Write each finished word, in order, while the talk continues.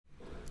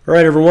All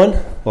right, everyone.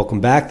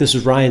 Welcome back. This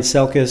is Ryan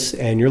Selkis,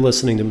 and you're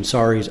listening to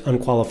Messari's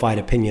Unqualified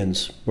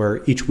Opinions,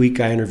 where each week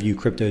I interview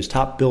crypto's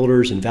top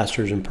builders,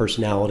 investors, and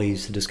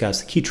personalities to discuss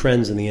the key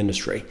trends in the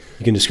industry.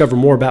 You can discover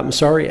more about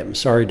Messari at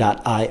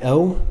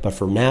messari.io, but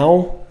for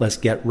now, let's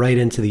get right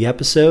into the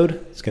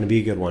episode. It's going to be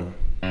a good one.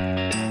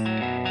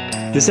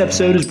 This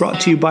episode is brought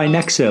to you by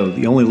Nexo,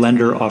 the only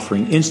lender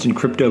offering instant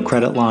crypto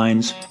credit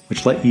lines,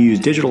 which let you use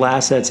digital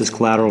assets as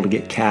collateral to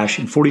get cash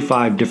in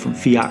 45 different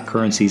fiat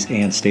currencies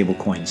and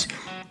stablecoins.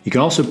 You can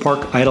also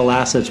park idle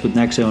assets with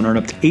Nexo and earn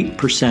up to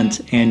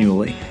 8%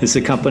 annually. This is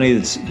a company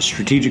that's a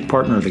strategic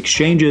partner of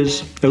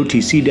exchanges,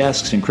 OTC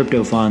desks, and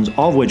crypto funds,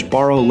 all of which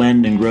borrow,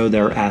 lend, and grow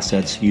their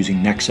assets using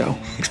Nexo.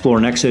 Explore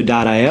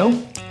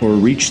Nexo.io or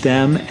reach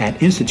them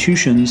at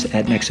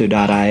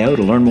institutions@nexo.io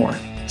to learn more.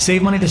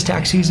 Save money this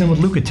tax season with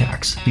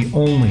LucaTax, the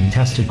only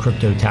tested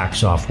crypto tax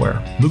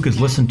software.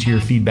 Luca's listened to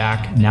your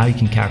feedback. Now you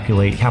can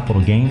calculate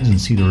capital gains and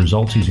see the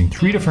results using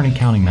 3 different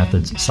accounting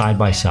methods side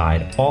by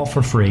side, all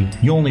for free.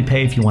 You only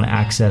pay if you want to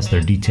access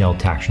their detailed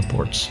tax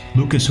reports.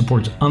 Luca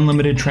supports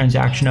unlimited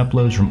transaction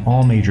uploads from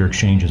all major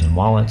exchanges and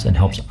wallets and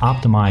helps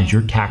optimize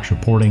your tax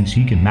reporting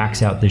so you can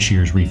max out this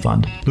year's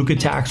refund.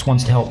 LucaTax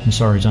wants to help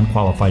Messari's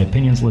Unqualified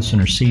Opinions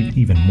listeners save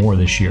even more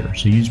this year.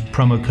 So use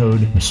promo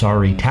code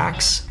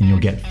MessariTax and you'll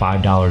get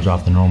 $5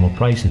 off the normal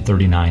price at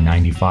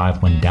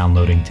 $39.95 when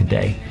downloading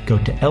today. Go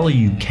to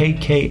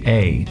lukkatax.com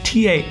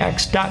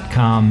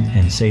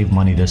and save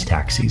money this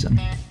tax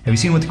season. Have you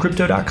seen what the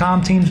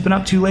Crypto.com team's been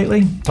up to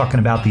lately?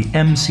 Talking about the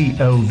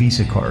MCO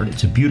Visa card.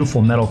 It's a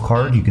beautiful metal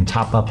card you can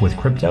top up with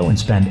crypto and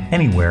spend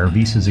anywhere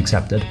Visa's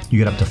accepted. You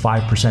get up to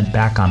 5%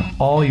 back on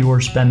all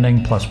your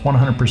spending, plus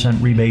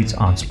 100% rebates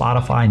on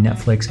Spotify,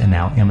 Netflix, and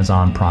now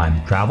Amazon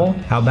Prime. Travel?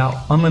 How about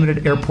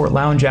unlimited airport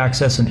lounge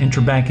access and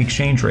interbank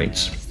exchange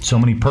rates? So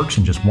many perks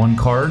in just one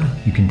card.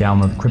 You can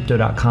download the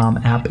Crypto.com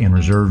app and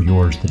reserve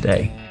yours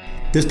today.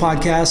 This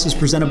podcast is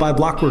presented by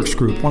Blockworks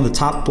Group, one of the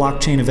top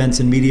blockchain events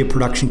and media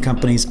production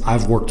companies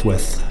I've worked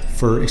with.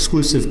 For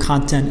exclusive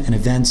content and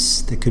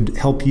events that could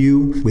help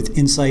you with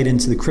insight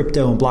into the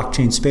crypto and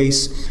blockchain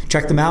space,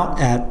 check them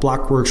out at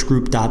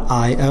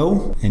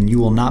blockworksgroup.io, and you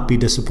will not be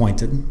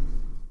disappointed.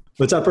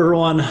 What's up,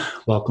 everyone?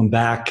 Welcome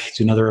back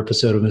to another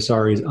episode of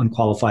Messari's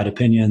Unqualified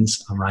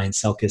Opinions. I'm Ryan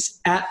Selkis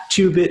at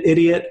 2Bit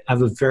Idiot. I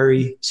have a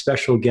very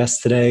special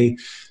guest today.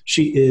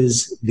 She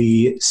is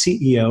the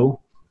CEO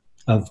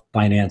of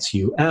Binance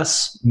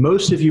US.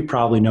 Most of you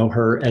probably know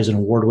her as an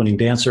award-winning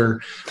dancer.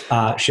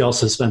 She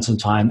also spent some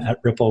time at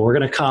Ripple. We're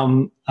going to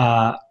come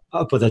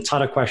up with a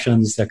ton of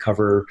questions that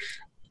cover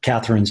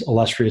Catherine's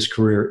illustrious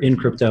career in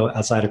crypto,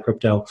 outside of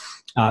crypto.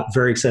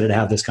 Very excited to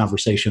have this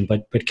conversation.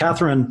 But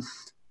Catherine,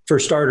 for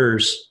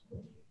starters,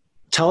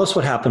 tell us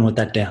what happened with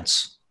that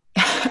dance.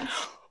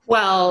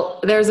 Well,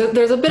 there's a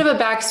bit of a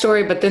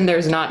backstory, but then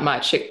there's not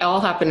much. It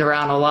all happened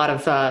around a lot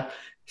of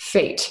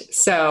fate.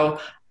 So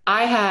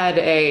I had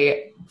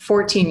a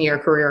 14-year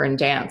career in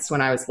dance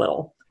when I was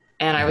little,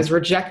 and I was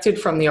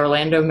rejected from the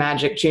Orlando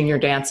Magic Junior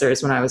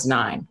Dancers when I was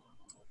 9.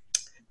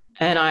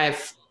 And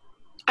I've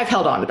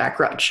held on to that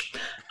grudge.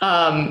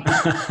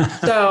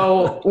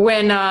 So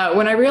when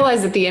I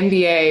realized that the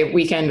NBA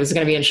weekend was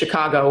going to be in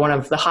Chicago, one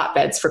of the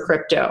hotbeds for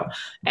crypto,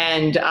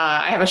 and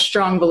I have a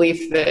strong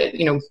belief that,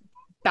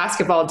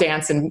 basketball,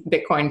 dance, and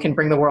Bitcoin can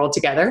bring the world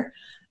together.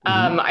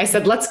 I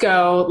said, let's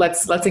go,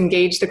 let's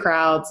engage the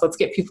crowds. Let's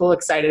get people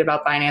excited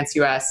about Binance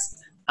US.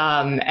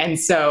 And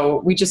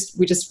so we just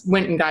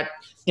went and got,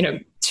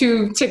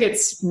 2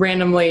 tickets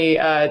randomly,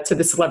 to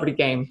the celebrity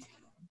game.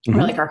 Mm-hmm.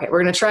 We're like, okay,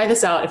 we're going to try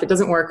this out. If it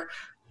doesn't work,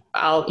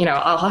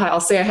 I'll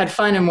say I had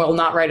fun and we'll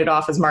not write it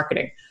off as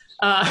marketing.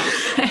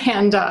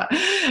 And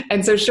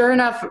so sure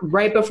enough,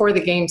 right before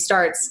the game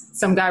starts,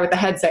 some guy with a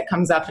headset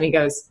comes up and he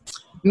goes,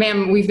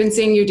 "Ma'am, we've been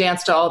seeing you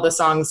dance to all the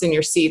songs in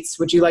your seats.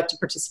 Would you like to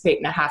participate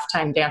in a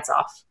halftime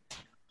dance-off?"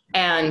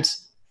 And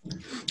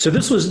so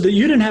this was,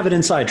 you didn't have an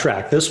inside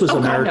track. This was a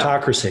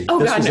meritocracy. No.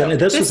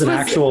 This was an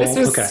actual. This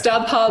was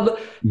StubHub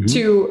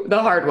to the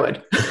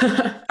hardwood.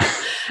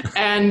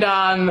 And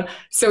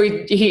so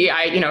he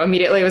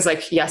immediately was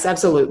like, "Yes,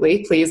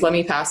 absolutely. Please let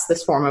me pass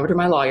this form over to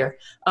my lawyer."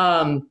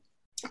 And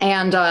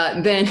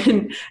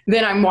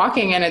then I'm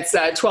walking, and it's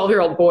a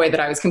 12-year-old boy that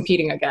I was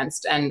competing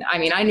against. And I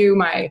mean, I knew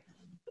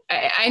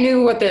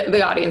what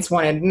the audience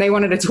wanted, and they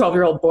wanted a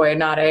 12-year-old boy,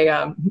 not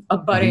a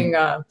budding,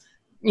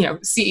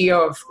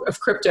 CEO of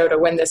crypto to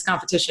win this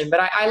competition. But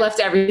I left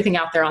everything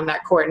out there on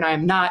that court, and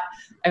I'm not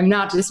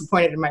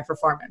disappointed in my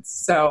performance.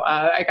 So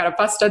I got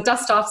to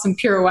dust off some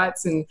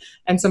pirouettes and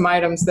some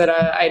items that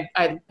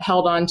I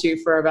held on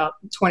to for about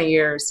 20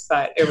 years.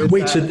 But it was.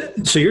 Wait,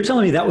 so you're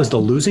telling me that was the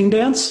losing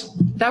dance?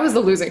 That was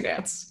the losing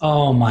dance.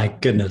 Oh my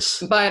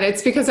goodness. But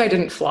it's because I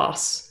didn't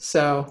floss.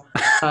 So,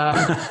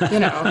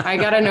 I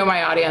got to know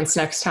my audience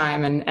next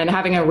time, and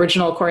having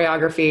original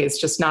choreography is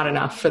just not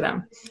enough for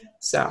them.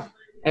 So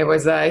it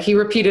was, he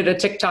repeated a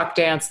TikTok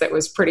dance that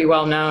was pretty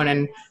well known,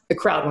 and the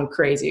crowd went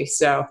crazy.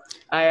 So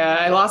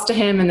I lost to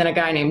him and then a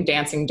guy named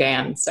Dancing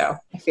Dan. So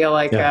I feel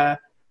like,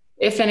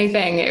 if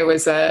anything, it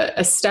was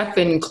a step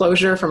in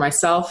closure for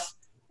myself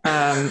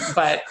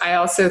But I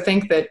also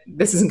think that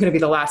this isn't going to be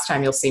the last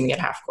time you'll see me at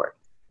Half Court.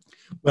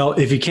 Well,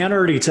 if you can't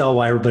already tell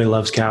why everybody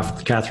loves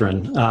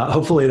Catherine,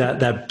 hopefully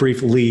that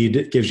brief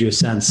lead gives you a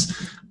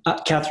sense.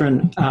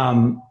 Catherine,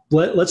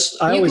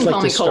 let's. I always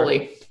like to start.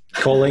 Coley.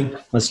 Coley,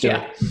 let's do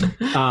it.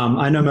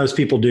 I know most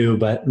people do,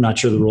 but I'm not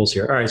sure the rules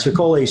here. All right, so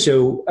Coley.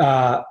 So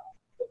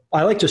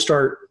I like to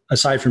start,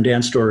 aside from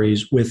dance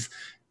stories, with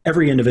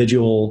every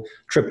individual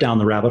trip down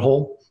the rabbit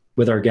hole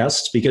with our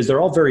guests, because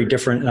they're all very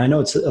different. And I know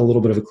it's a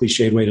little bit of a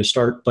cliched way to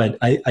start, but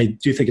I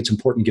do think it's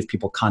important to give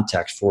people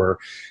context for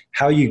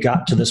how you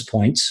got to this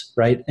point,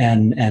 right?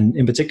 And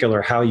in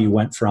particular, how you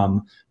went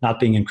from not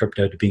being in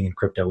crypto to being in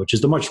crypto, which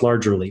is the much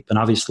larger leap. And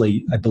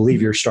obviously, I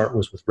believe your start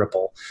was with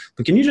Ripple.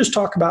 But can you just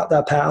talk about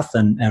that path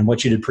and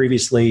what you did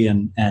previously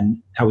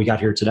and how we got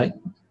here today?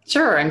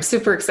 Sure. I'm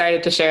super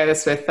excited to share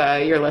this with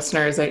your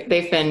listeners.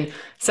 They've been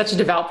such a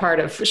devout part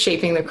of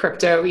shaping the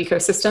crypto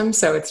ecosystem,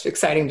 so it's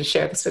exciting to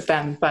share this with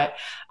them. But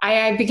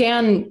I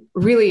began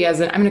really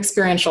I'm an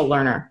experiential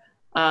learner.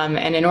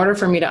 And in order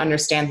for me to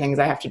understand things,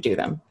 I have to do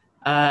them.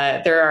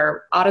 There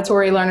are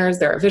auditory learners,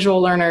 there are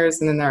visual learners,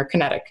 and then there are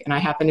kinetic, and I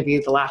happen to be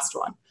the last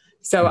one.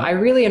 So I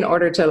really, in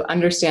order to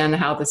understand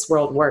how this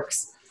world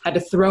works, had to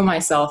throw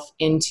myself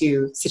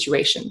into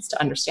situations to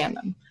understand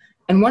them.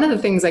 And one of the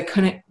things I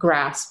couldn't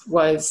grasp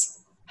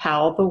was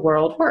how the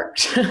world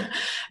worked.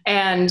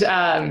 And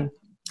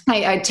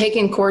I'd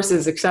taken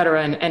courses, et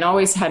cetera, and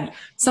always had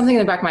something in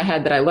the back of my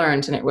head that I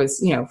learned, and it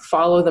was,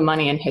 follow the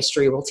money and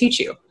history will teach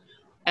you.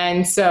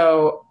 And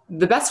so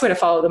the best way to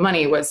follow the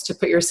money was to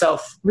put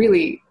yourself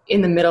really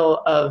in the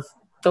middle of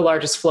the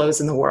largest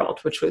flows in the world,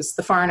 which was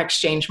the foreign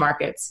exchange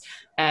markets,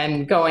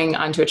 and going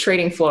onto a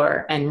trading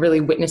floor and really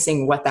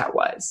witnessing what that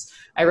was.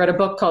 I read a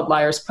book called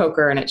Liar's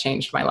Poker, and it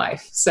changed my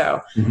life.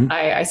 So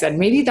I said,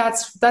 maybe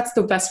that's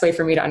the best way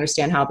for me to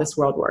understand how this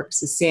world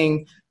works, is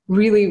seeing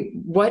really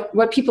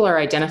what people are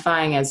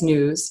identifying as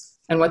news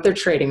and what they're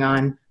trading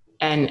on,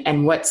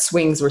 and what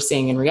swings we're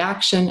seeing in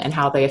reaction and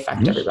how they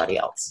affect everybody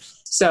else.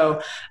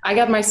 So I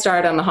got my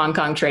start on the Hong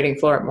Kong trading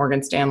floor at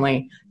Morgan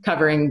Stanley,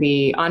 covering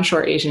the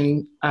onshore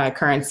Asian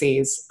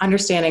currencies,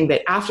 understanding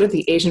that after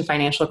the Asian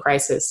financial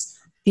crisis,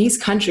 these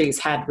countries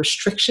had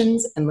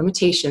restrictions and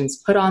limitations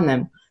put on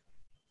them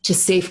to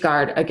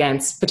safeguard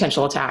against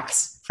potential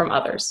attacks from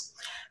others.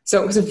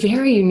 So it was a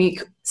very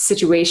unique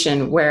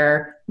situation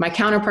where my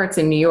counterparts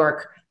in New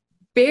York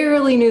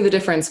barely knew the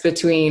difference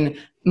between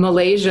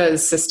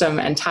Malaysia's system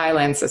and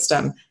Thailand's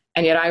system.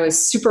 And yet I was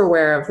super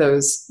aware of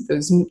those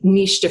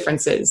niche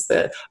differences,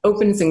 the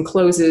opens and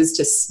closes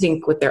to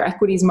sync with their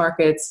equities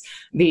markets,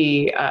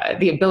 the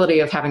ability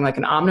of having like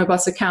an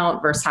omnibus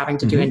account versus having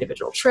to do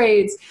individual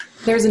trades.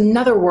 There's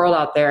another world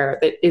out there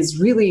that is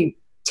really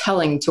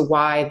telling to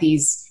why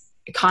these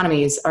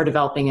economies are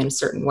developing in a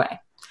certain way.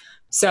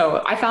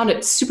 So I found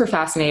it super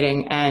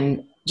fascinating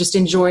and just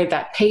enjoyed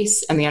that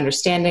pace and the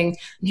understanding,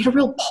 and had a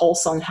real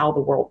pulse on how the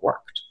world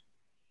worked.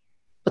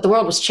 But the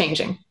world was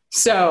changing.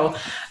 So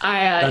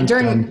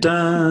during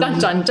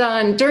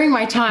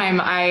my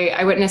time,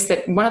 I witnessed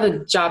that one of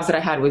the jobs that I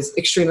had was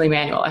extremely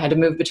manual. I had to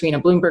move between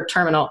a Bloomberg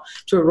terminal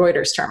to a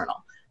Reuters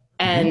terminal.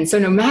 And so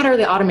no matter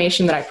the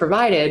automation that I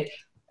provided,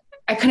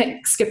 I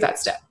couldn't skip that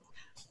step.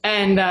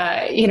 And,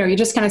 you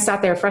just kind of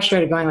sat there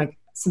frustrated going like,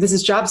 so this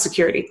is job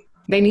security.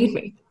 They need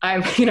me.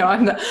 I'm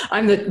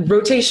the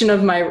rotation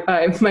of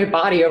my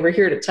body over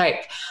here to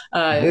type.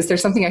 Is there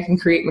something I can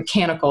create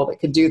mechanical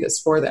that could do this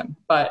for them?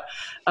 But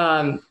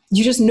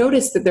you just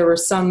noticed that there were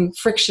some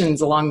frictions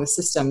along the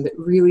system that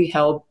really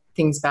held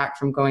things back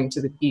from going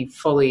to be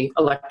fully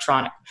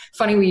electronic.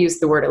 Funny, we use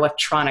the word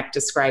electronic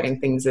describing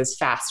things as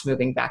fast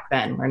moving back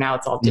then, where now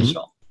it's all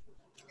digital.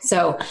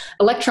 So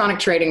electronic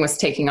trading was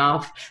taking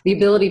off. The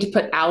ability to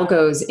put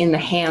algos in the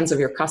hands of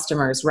your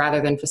customers rather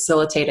than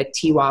facilitate a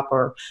TWAP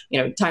or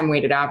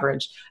time-weighted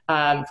average,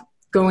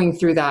 going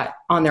through that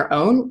on their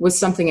own was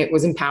something that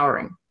was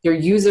empowering. Your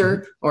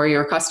user or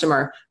your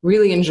customer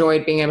really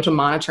enjoyed being able to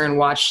monitor and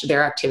watch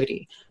their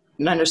activity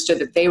and understood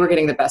that they were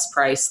getting the best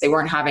price. They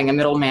weren't having a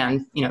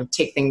middleman,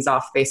 take things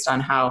off based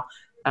on how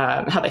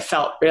they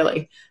felt,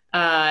 really.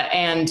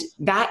 And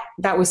that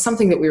was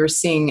something that we were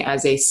seeing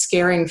as a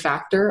scaring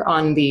factor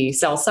on the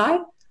sell side,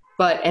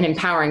 but an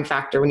empowering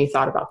factor when you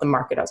thought about the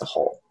market as a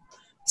whole.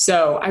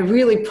 So I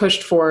really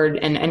pushed forward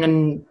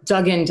and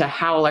dug into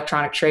how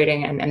electronic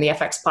trading and the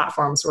FX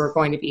platforms were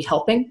going to be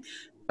helping.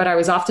 But I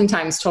was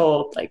oftentimes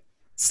told, like,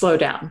 slow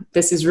down.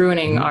 This is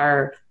ruining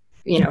our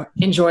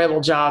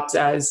enjoyable jobs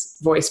as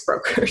voice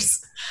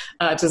brokers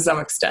to some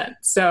extent.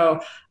 So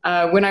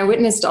when I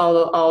witnessed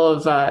all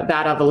of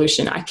that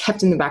evolution, I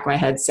kept in the back of my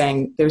head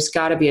saying, there's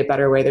got to be a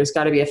better way. There's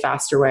got to be a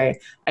faster way.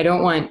 I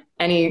don't want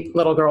any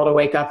little girl to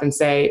wake up and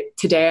say,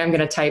 today I'm going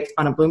to type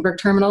on a Bloomberg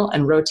terminal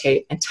and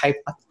rotate and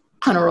type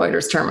on a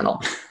Reuters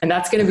terminal. And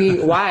that's going to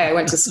be why I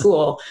went to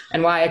school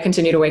and why I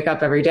continue to wake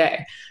up every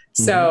day.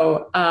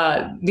 So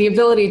the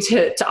ability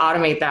to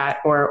automate that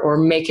or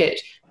make it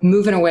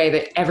move in a way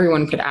that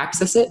everyone could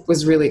access it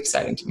was really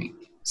exciting to me.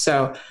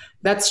 So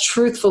that's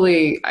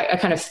truthfully, I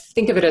kind of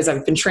think of it as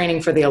I've been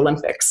training for the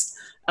Olympics.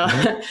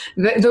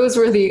 Those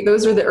were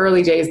the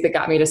early days that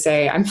got me to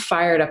say, I'm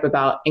fired up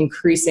about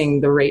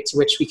increasing the rate to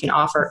which we can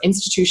offer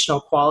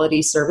institutional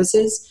quality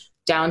services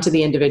down to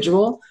the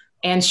individual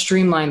and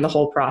streamline the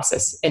whole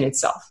process in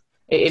itself.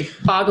 It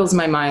boggles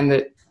my mind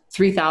that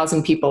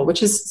 3,000 people,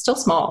 which is still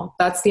small,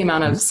 that's the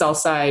amount of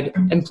sell-side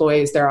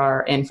employees there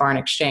are in foreign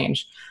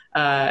exchange.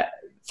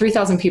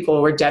 3,000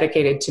 people were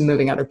dedicated to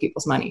moving other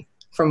people's money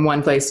from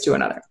one place to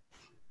another.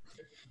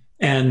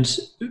 And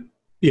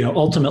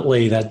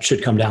ultimately that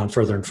should come down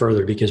further and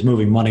further, because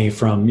moving money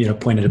from,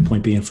 point A to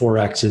point B in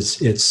Forex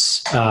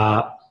it's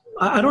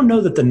I don't know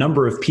that the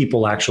number of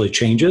people actually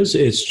changes.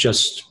 It's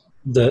just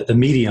the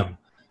medium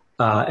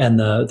and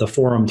the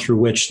forum through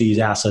which these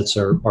assets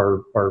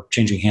are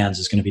changing hands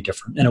is going to be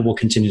different, and it will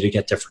continue to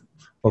get different.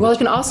 Well, it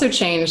can also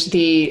change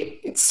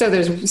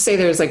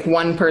there's like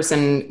one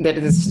person that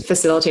is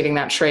facilitating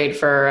that trade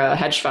for a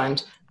hedge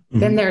fund. Mm-hmm.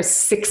 Then there's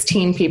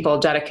 16 people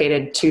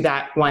dedicated to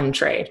that one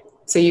trade.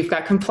 So you've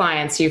got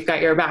compliance, you've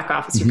got your back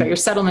office, you've got your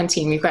settlement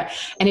team,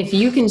 and if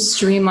you can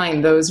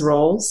streamline those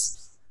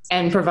roles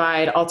and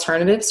provide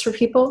alternatives for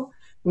people,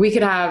 we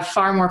could have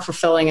far more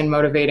fulfilling and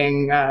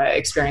motivating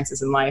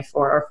experiences in life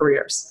or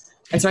careers.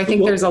 And so I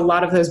think there's a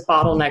lot of those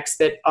bottlenecks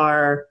that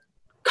are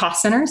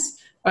cost centers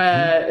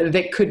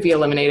that could be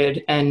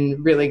eliminated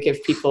and really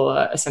give people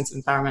a sense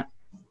of empowerment.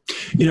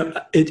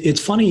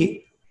 It's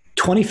funny.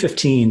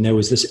 2015, there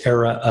was this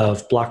era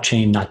of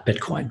blockchain, not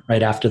Bitcoin,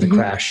 right after the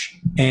crash.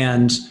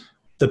 And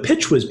the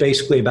pitch was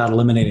basically about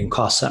eliminating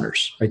cost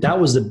centers, right? That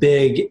was the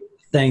big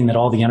thing that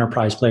all the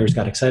enterprise players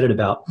got excited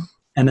about.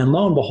 And then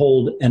lo and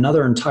behold,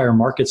 another entire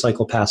market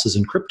cycle passes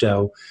in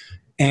crypto.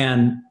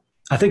 And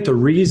I think the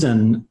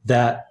reason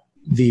that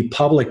the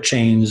public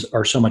chains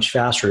are so much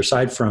faster,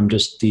 aside from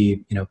just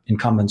the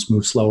incumbents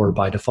move slower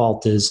by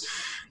default, is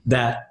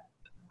that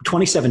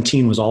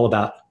 2017 was all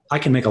about, I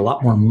can make a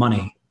lot more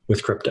money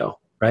with crypto,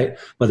 right?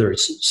 Whether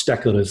it's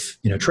speculative,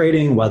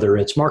 trading, whether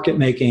it's market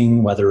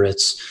making, whether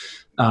it's,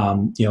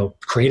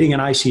 creating an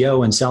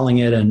ICO and selling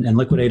it and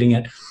liquidating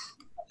it.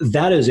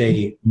 That is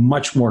a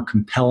much more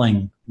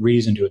compelling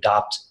reason to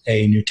adopt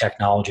a new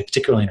technology,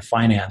 particularly in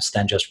finance,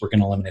 than just we're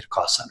going to eliminate a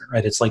cost center,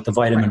 right? It's like the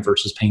vitamin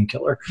versus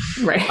painkiller.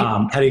 Right.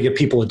 How do you get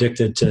people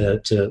addicted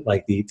to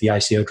like the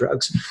ICO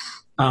drugs?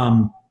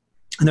 And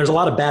there's a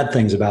lot of bad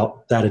things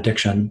about that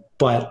addiction,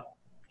 but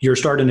you're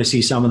starting to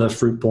see some of the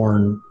fruit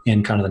born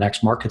in kind of the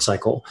next market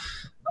cycle.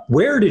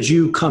 Where did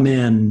you come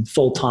in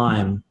full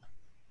time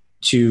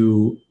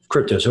to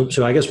crypto?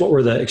 So I guess what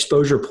were the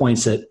exposure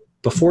points that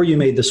before you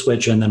made the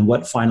switch, and then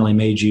what finally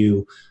made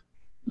you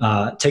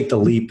take the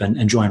leap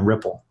and join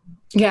Ripple?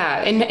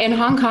 Yeah, in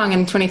Hong Kong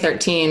in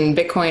 2013,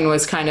 Bitcoin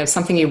was kind of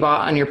something you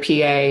bought on your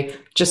PA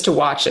just to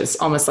watch as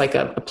almost like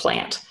a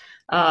plant.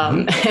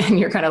 And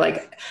you're kind of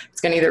like,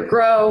 it's going to either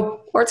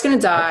grow or it's going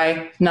to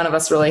die. None of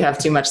us really have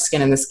too much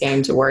skin in this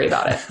game to worry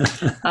about it.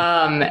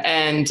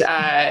 And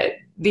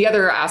the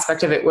other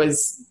aspect of it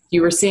was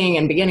you were seeing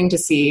and beginning to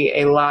see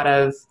a lot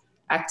of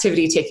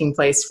activity taking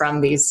place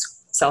from these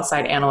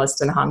sell-side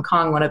analysts in Hong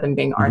Kong, one of them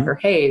being Arthur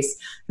Hayes,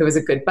 who was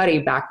a good buddy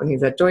back when he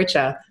was at Deutsche.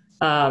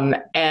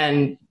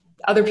 And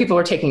other people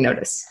were taking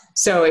notice.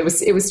 So it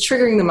was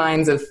triggering the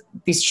minds of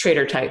these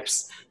trader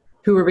types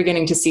who were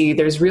beginning to see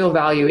there's real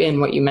value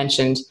in what you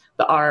mentioned,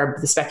 the ARB,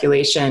 the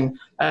speculation,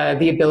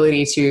 the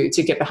ability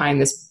to get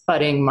behind this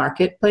budding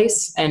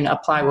marketplace and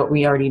apply what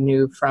we already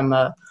knew from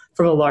a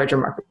larger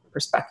market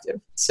perspective.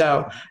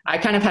 So I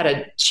kind of had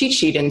a cheat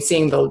sheet in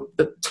seeing the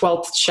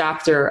 12th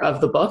chapter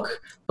of the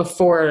book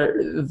before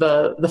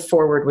the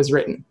foreword was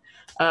written.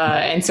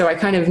 And so I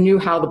kind of knew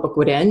how the book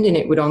would end, and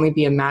it would only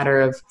be a matter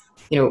of,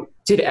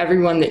 did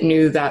everyone that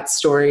knew that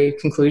story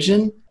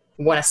conclusion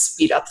want to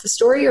speed up the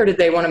story, or did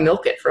they want to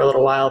milk it for a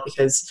little while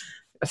because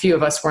a few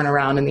of us weren't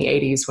around in the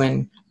 80s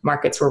when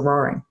markets were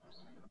roaring?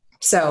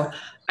 So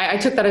I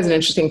took that as an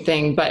interesting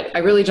thing, but I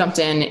really jumped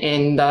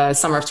in the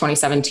summer of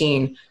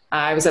 2017.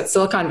 I was at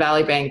Silicon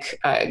Valley Bank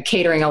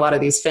catering a lot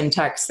of these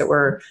fintechs that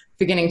were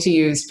beginning to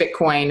use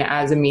Bitcoin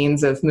as a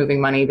means of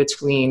moving money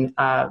between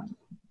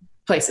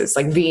places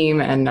like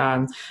Veeam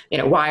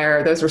and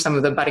Wire. Those were some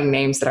of the budding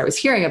names that I was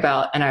hearing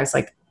about, and I was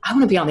like, I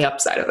want to be on the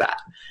upside of that.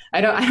 I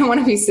don't want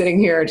to be sitting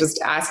here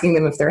just asking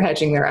them if they're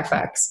hedging their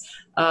FX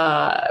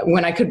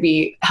when I could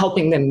be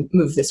helping them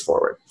move this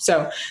forward.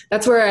 So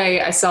that's where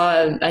I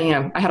saw,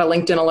 I had a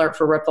LinkedIn alert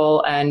for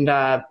Ripple and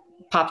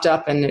popped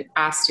up and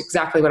asked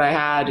exactly what I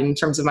had in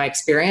terms of my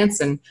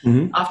experience. And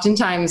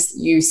oftentimes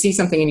you see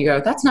something and you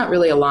go, that's not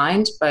really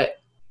aligned, but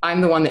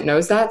I'm the one that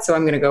knows that, so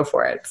I'm going to go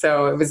for it.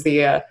 So it was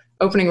the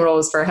opening role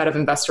was for head of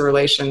investor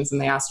relations, and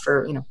they asked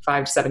for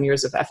 5 to 7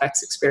 years of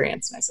FX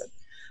experience. And I said,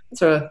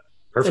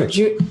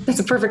 that's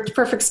a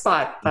perfect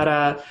spot,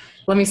 but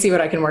let me see what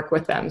I can work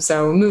with them.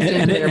 So moved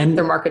into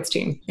their markets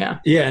team. Yeah.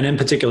 Yeah. And in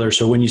particular,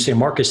 so when you say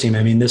markets team,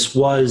 I mean, this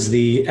was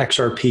the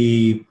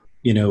XRP,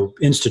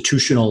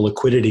 institutional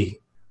liquidity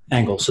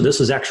angle. So this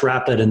is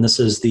XRapid, and this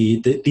is the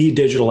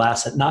digital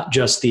asset, not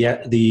just the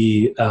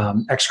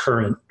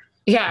Xcurrent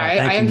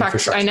Yeah, I in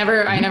fact, I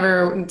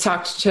never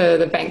talked to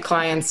the bank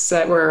clients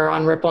that were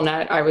on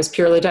RippleNet. I was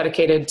purely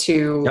dedicated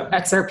to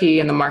XRP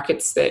and the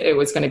markets that it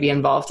was going to be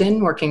involved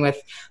in, working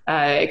with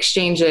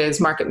exchanges,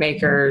 market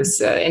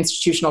makers,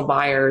 institutional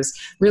buyers,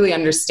 really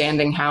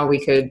understanding how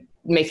we could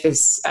make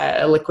this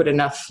a liquid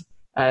enough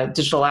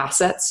digital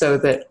asset so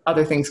that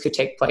other things could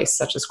take place,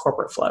 such as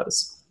corporate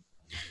flows.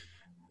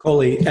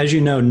 Coley, as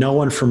you know, no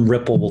one from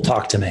Ripple will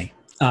talk to me.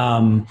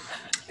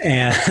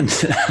 And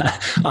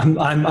I'm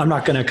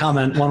not going to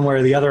comment one way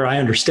or the other. I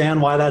understand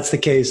why that's the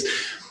case.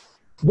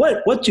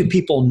 What do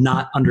people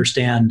not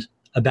understand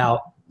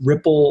about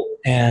Ripple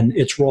and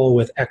its role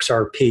with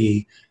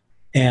XRP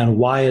and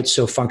why it's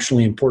so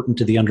functionally important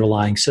to the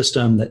underlying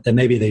system that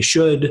maybe they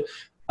should?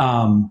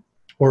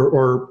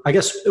 Or I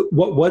guess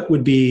what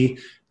would be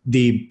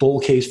the bull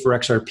case for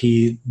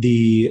XRP,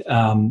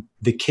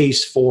 the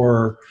case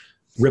for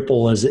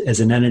Ripple as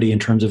an entity in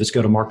terms of its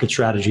go-to-market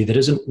strategy that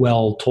isn't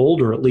well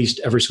told, or at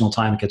least every single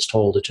time it gets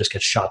told, it just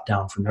gets shot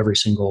down from every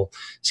single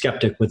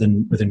skeptic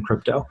within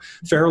crypto,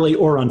 fairly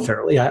or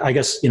unfairly. I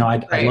guess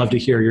I'd love to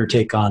hear your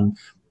take on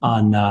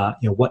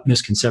what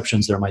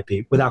misconceptions there might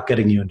be without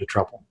getting you into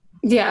trouble.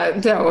 Yeah,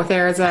 no,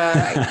 there's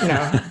I'm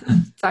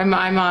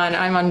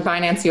on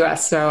Binance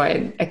US, so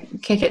I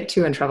can't get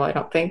too in trouble, I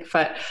don't think.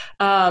 But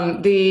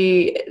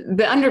the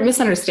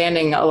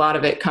misunderstanding, a lot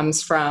of it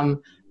comes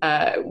from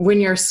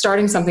when you're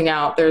starting something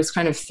out, there's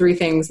kind of three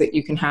things that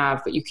you can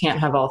have, but you can't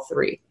have all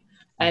three.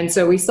 And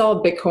so we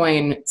saw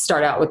Bitcoin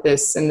start out with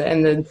this, and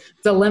the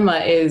dilemma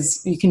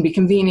is you can be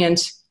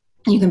convenient,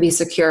 you can be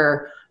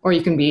secure, or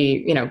you can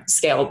be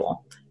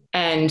scalable.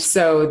 And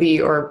so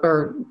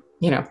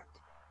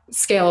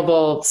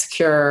scalable,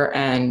 secure,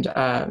 and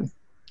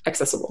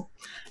accessible.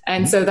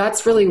 And so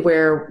that's really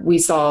where we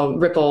saw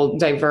Ripple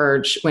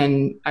diverge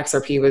when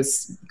XRP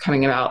was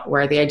coming about,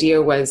 where the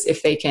idea was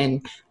if they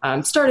can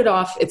start it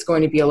off, it's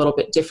going to be a little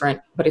bit different,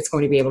 but it's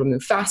going to be able to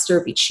move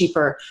faster, be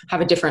cheaper, have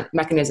a different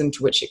mechanism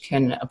to which it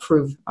can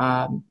approve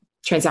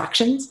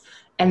transactions.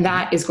 And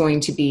that is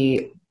going to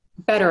be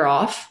better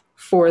off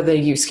for the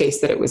use case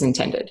that it was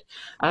intended.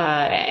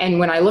 And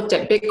when I looked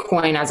at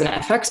Bitcoin as an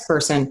FX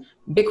person,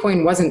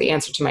 Bitcoin wasn't the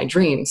answer to my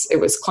dreams.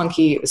 It was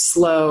clunky, it was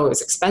slow, it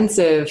was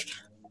expensive.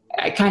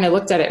 I kind of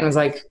looked at it and was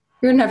like,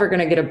 you're never going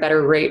to get a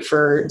better rate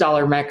for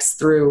dollar MEX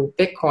through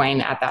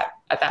Bitcoin at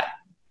that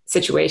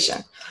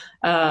situation.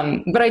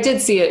 But I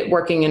did see it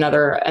working in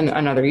other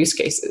use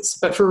cases.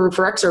 But for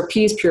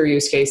XRP's pure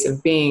use case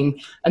of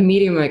being a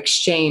medium of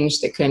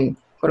exchange that can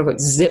quote unquote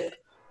zip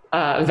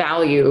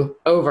value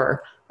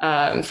over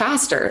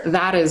faster,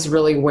 that is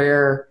really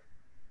where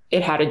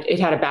it had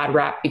a bad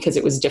rap because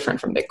it was different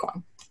from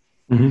Bitcoin.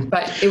 Mm-hmm.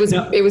 But it was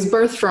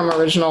birthed from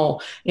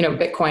original,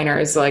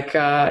 Bitcoiners. Like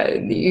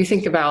you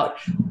think about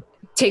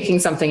taking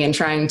something and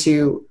trying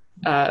to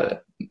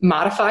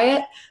modify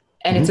it,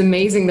 and it's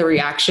amazing the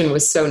reaction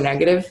was so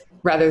negative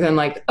rather than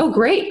like, oh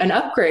great, an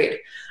upgrade.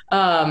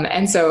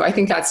 And so I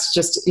think that's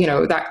just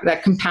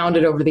that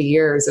compounded over the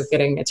years of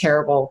getting a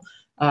terrible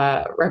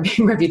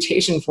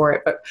reputation for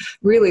it. But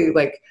really,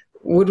 like,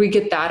 would we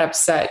get that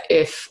upset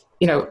if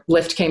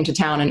Lyft came to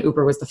town and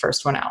Uber was the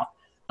first one out?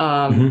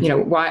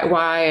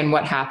 Why and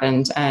what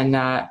happened. And,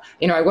 I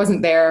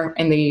wasn't there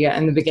in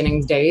the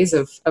beginning days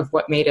of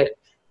what made it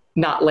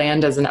not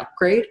land as an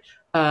upgrade.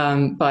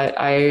 But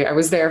I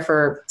was there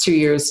for 2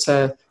 years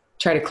to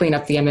try to clean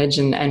up the image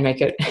and make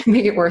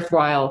it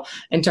worthwhile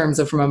in terms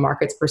of, from a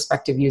market's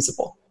perspective,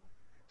 usable.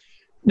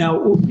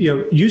 Now,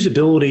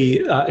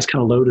 usability is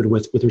kind of loaded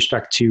with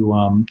respect to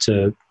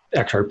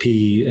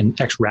XRP and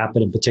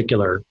XRapid in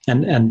particular.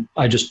 And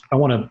I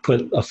want to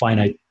put a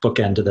finite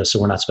bookend to this so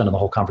we're not spending the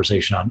whole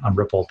conversation on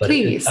Ripple. But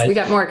please, we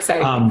got more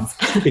exciting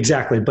things.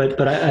 Exactly.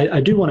 But I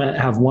do want to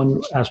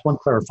ask one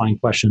clarifying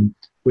question,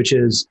 which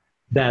is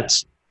that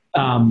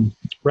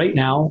right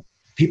now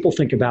people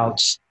think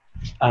about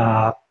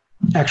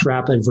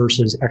XRapid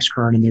versus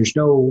XCurrent, and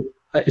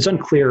it's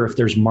unclear if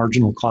there's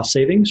marginal cost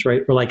savings,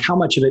 right? Or like how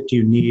much of it do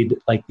you need,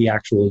 like the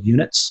actual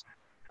units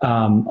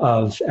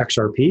of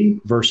XRP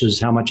versus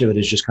how much of it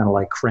is just kind of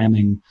like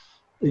cramming,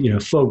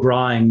 faux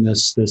gras-ing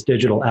this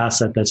digital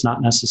asset that's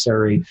not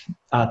necessary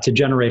to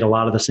generate a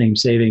lot of the same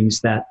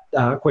savings that,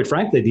 quite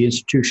frankly, the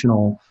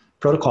institutional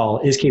protocol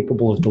is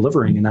capable of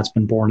delivering, and that's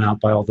been borne out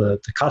by all the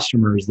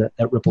customers that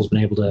Ripple's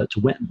been able to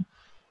win.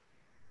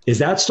 Is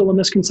that still a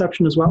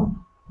misconception as well?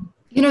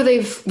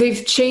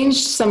 They've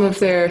changed some of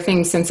their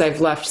things since I've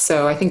left.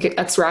 So I think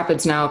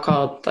XRapid's now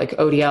called like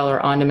ODL, or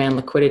on-demand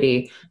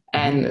liquidity.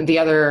 And the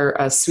other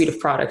suite of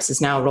products is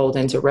now rolled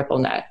into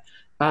RippleNet.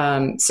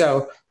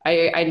 So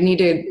I need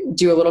to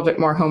do a little bit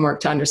more homework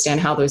to understand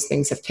how those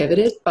things have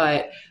pivoted.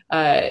 But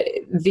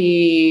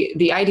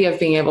the idea of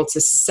being able to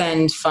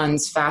send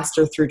funds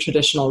faster through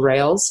traditional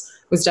rails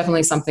was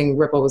definitely something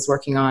Ripple was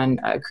working on,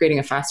 creating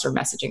a faster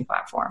messaging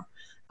platform.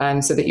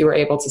 So that you were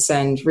able to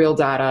send real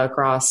data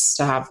across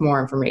to have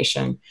more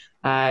information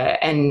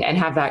and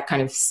have that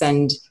kind of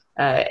send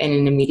in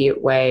an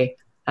immediate way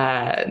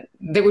that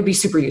would be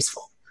super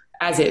useful,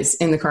 as is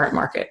in the current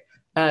market.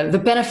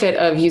 the benefit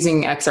of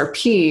using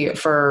XRP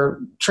for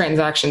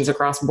transactions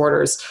across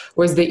borders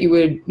was that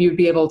you'd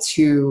be able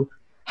to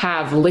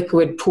have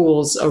liquid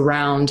pools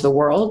around the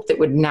world that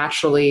would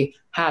naturally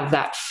have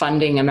that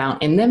funding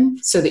amount in them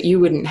so that you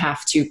wouldn't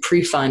have to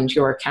pre-fund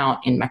your account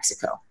in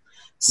Mexico.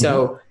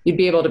 So you'd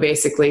be able to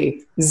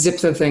basically zip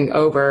the thing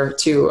over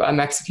to a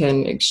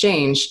Mexican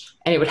exchange,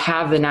 and it would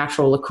have the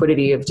natural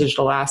liquidity of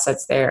digital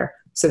assets there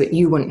so that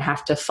you wouldn't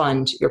have to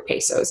fund your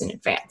pesos in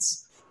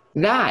advance.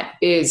 That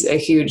is a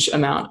huge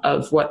amount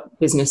of what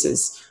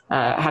businesses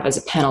have as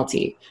a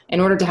penalty. In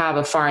order to have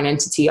a foreign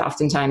entity,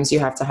 oftentimes you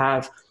have to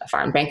have a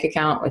foreign bank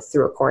account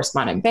through a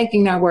correspondent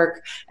banking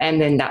network,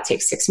 and then that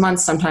takes 6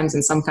 months. Sometimes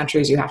in some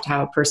countries you have to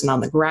have a person on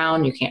the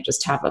ground. You can't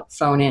just have a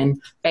phone-in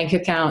bank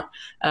account.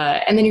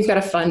 And then you've got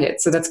to fund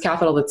it. So that's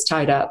capital that's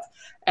tied up.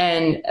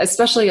 And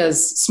especially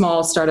as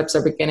small startups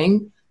are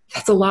beginning,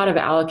 that's a lot of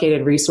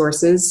allocated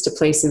resources to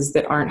places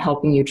that aren't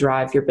helping you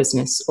drive your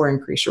business or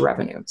increase your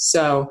revenue.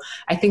 So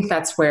I think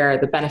that's where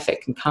the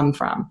benefit can come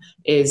from,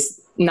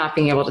 is not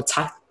being able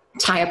to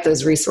tie up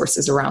those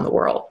resources around the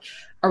world.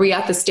 Are we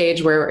at the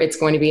stage where it's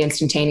going to be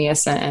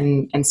instantaneous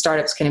and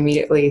startups can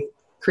immediately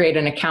create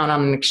an account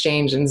on an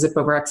exchange and zip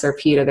over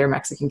XRP to their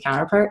Mexican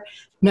counterpart?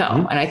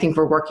 No. And I think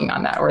we're working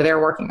on that, or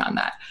they're working on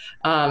that.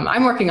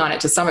 I'm working on it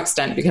to some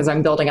extent because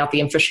I'm building out the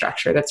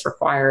infrastructure that's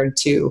required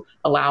to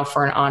allow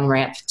for an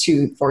on-ramp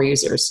for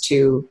users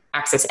to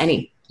access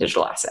any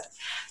digital asset.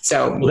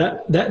 So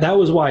that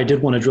was why I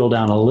did want to drill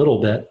down a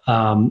little bit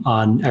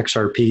on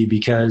XRP,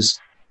 because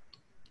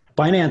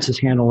Binance is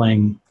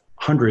handling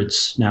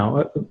hundreds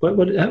now.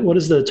 What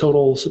is the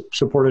total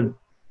supported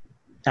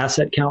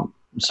asset count?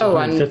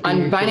 On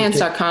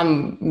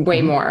Binance.com,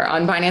 way more.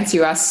 On Binance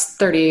US,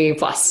 30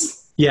 plus.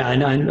 Yeah,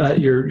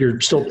 and you're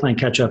still playing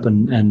catch up,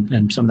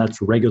 and some of that's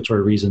for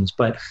regulatory reasons.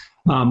 But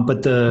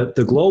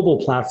the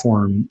global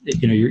platform,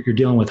 you're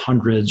dealing with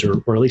hundreds or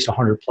at least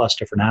 100 plus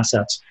different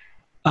assets.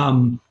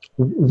 How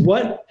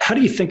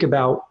do you think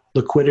about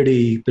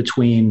liquidity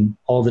between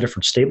all the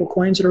different stable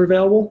coins that are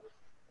available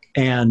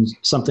and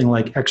something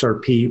like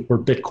XRP or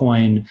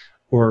Bitcoin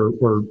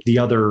or the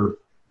other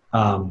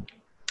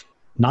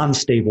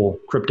non-stable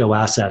crypto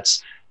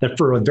assets that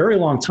for a very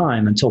long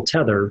time, until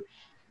Tether,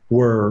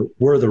 were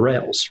the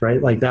rails,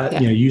 right? Like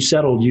that, Yeah. You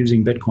settled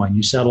using Bitcoin,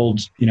 you settled,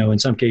 in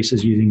some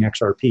cases using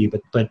XRP,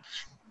 but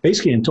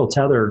basically until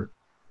Tether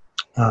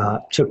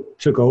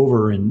took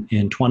over in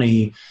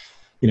 2015,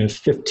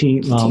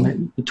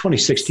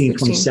 2016,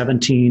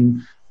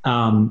 2017,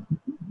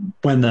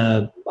 when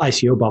the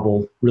ICO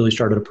bubble really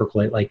started to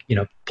percolate, like,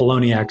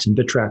 Poloniex and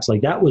Bittrex,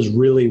 like that was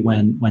really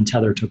when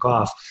Tether took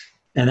off.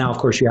 And now, of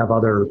course, you have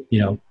other,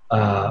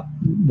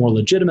 more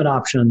legitimate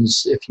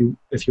options if you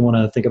want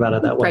to think about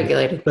it that way.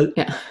 Regulated, but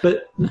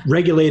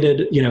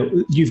regulated.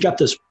 You've got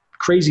this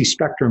crazy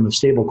spectrum of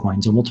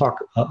stablecoins, and we'll talk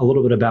a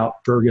little bit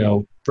about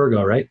Virgo,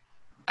 right?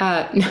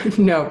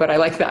 No, but I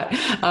like that.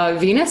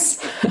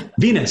 Venus.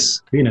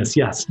 Venus,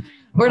 yes.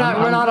 We're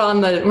not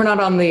on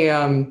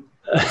the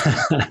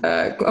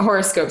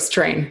horoscopes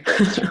train.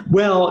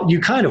 Well, you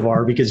kind of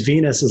are, because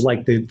Venus is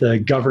like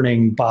the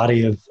governing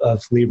body of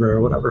Libra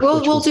or whatever.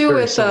 We'll do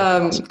with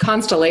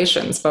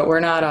constellations, but we're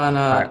not on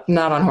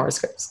not on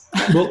horoscopes.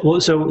 So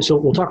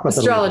we'll talk about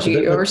astrology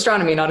that or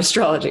astronomy, not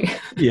astrology.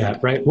 Yeah,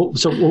 right.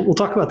 We'll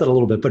talk about that a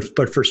little bit,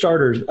 but for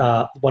starters,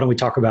 why don't we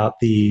talk about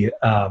the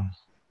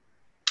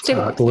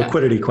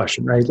liquidity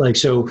question, right? Like,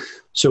 so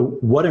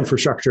what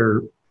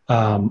infrastructure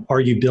are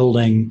you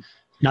building,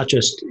 not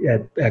just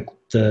at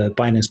the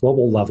Binance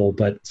global level,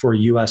 but for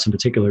US in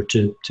particular,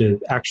 to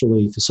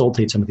actually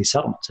facilitate some of these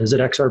settlements? Is it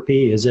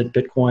XRP? Is it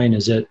Bitcoin?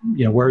 Is it,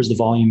 where is the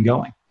volume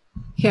going?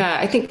 Yeah,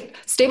 I think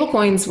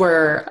stablecoins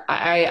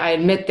I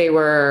admit they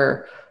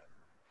were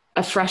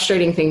a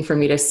frustrating thing for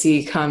me to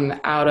see come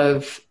out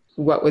of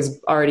what was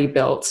already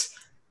built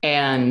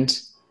and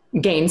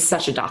gain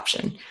such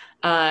adoption.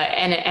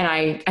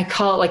 And I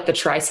call it like the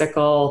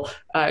tricycle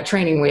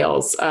training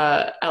wheels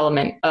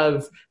element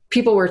of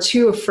people were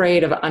too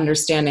afraid of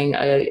understanding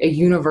a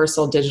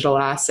universal digital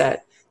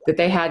asset that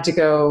they had to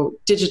go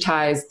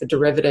digitize the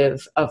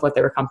derivative of what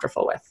they were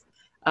comfortable with.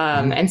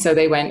 And so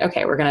they went,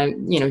 okay, we're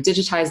going to,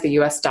 digitize the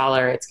US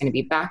dollar. It's going to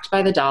be backed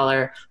by the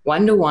dollar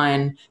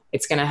 1-to-1.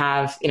 It's going to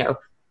have,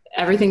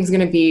 everything's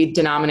going to be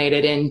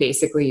denominated in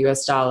basically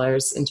US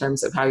dollars in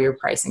terms of how you're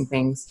pricing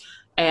things.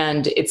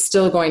 And it's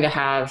still going to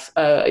have,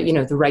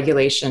 the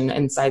regulation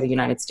inside the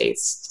United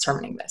States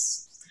determining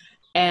this.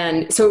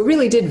 And so it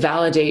really did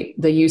validate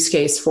the use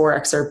case for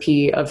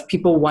XRP of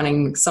people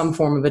wanting some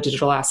form of a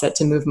digital asset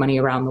to move money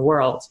around the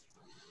world.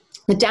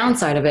 The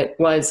downside of it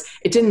was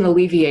it didn't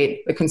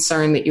alleviate the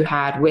concern that you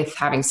had with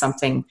having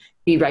something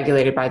be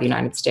regulated by the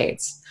United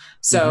States.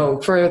 So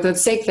for the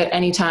sake that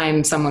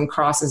anytime someone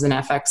crosses an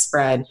FX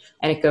spread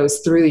and it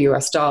goes through the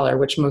US dollar,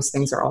 which most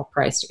things are all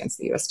priced against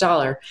the US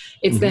dollar,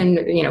 it's then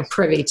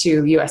privy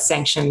to US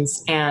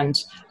sanctions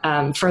and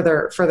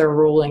further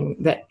ruling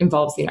that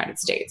involves the United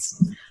States.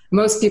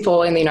 Most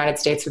people in the United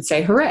States would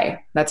say,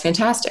 hooray, that's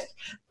fantastic.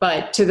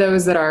 But to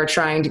those that are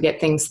trying to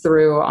get things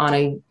through on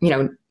a,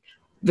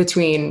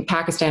 between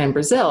Pakistan and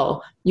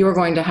Brazil, you're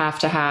going to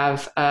have,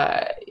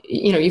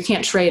 you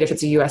can't trade if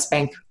it's a US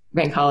bank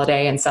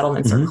holiday and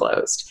settlements are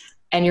closed.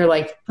 And you're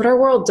like, but our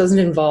world doesn't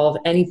involve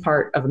any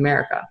part of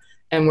America,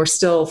 and we're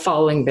still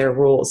following their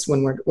rules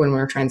when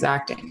we're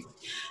transacting.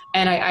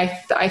 And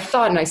I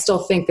thought, and I still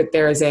think that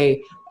there is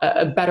a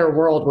better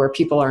world where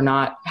people are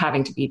not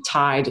having to be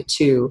tied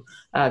to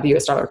the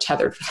US dollar,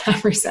 tethered for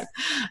that reason.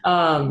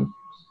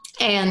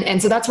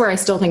 And so that's where I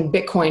still think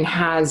Bitcoin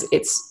has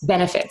its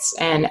benefits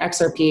and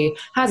XRP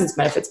has its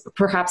benefits, but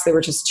perhaps they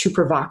were just too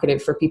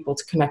provocative for people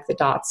to connect the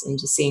dots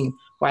into seeing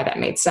why that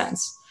made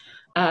sense.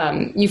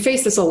 You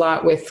face this a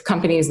lot with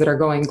companies that are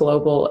going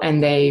global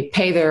and they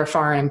pay their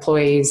foreign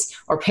employees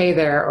or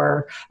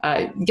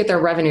get their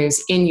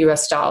revenues in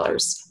US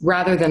dollars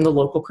rather than the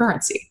local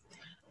currency.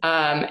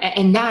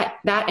 And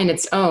that in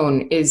its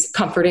own is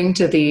comforting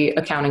to the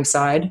accounting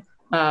side.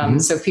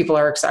 So people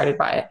are excited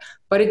by it.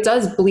 But it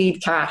does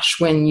bleed cash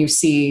when you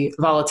see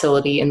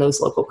volatility in those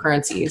local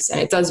currencies. And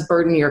it does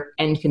burden your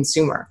end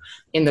consumer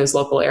in those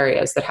local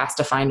areas that has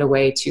to find a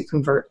way to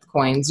convert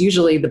coins.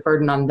 Usually the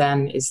burden on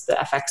them is the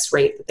FX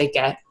rate that they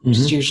get, which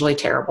is usually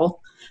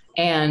terrible.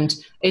 And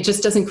it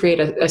just doesn't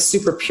create a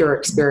super pure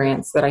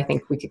experience that I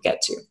think we could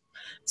get to.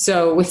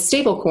 So with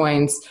stable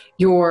coins,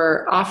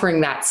 you're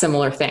offering that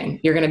similar thing.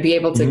 You're going to be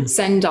able to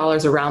send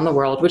dollars around the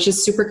world, which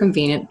is super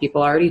convenient.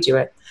 People already do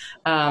it.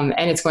 And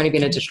it's going to be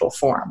in a digital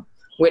form,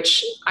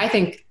 which I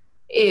think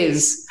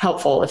is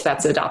helpful if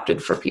that's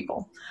adopted for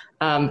people.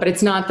 But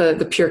it's not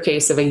the pure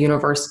case of a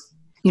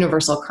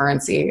universal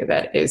currency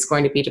that is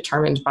going to be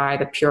determined by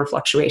the pure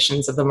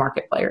fluctuations of the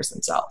market players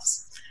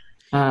themselves.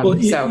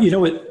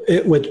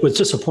 What's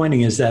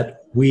disappointing is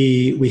that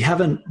we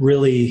haven't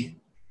really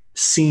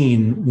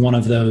seen one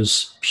of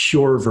those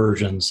pure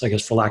versions, I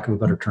guess for lack of a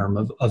better term,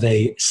 of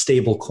a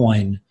stable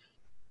coin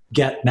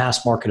get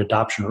mass market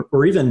adoption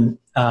or even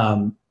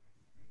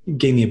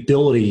gain the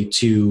ability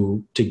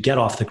to get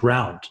off the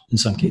ground in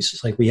some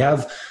cases. Like we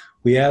have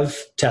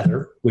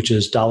Tether, which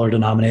is dollar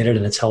denominated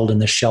and it's held in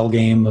the shell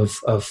game of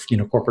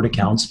corporate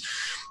accounts.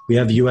 We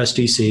have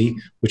USDC,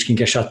 which can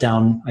get shut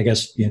down, I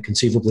guess,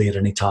 conceivably at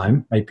any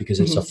time, right?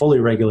 Because it's a fully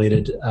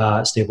regulated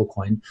stable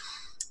coin.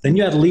 Then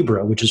you had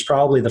Libra, which is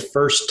probably the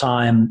first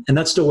time, and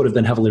that still would have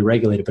been heavily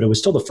regulated, but it was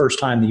still the first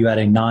time that you had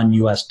a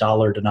non-US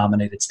dollar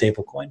denominated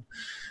stablecoin.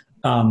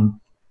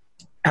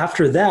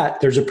 After that,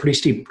 there's a pretty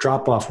steep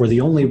drop-off where the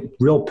only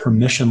real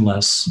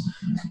permissionless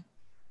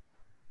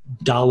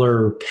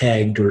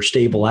dollar-pegged or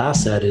stable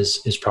asset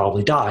is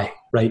probably DAI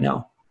right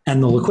now.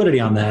 And the liquidity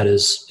on that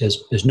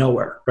is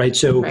nowhere, right?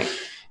 So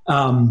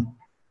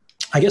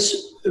I guess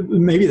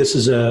maybe this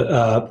is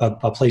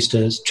a place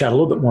to chat a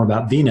little bit more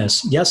about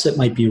Venus. Yes, it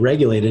might be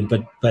regulated,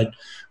 but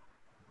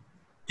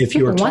if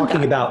you're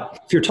talking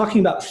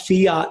about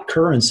fiat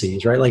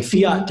currencies, right? Like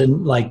fiat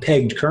and like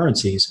pegged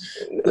currencies,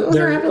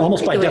 they're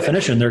almost by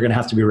definition they're going to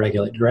have to be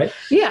regulated, right?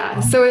 Yeah.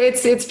 So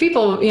it's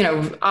people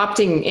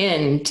opting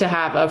in to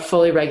have a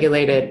fully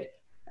regulated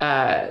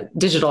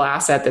digital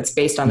asset that's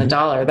based on the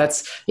dollar.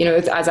 That's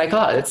it's, as I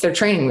call it, it's their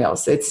training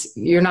wheels.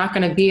 You're not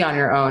going to be on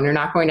your own. You're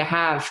not going to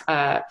have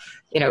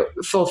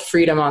full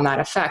freedom on that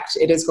effect.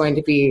 It is going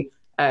to be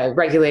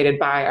regulated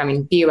by,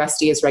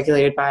 BUSD is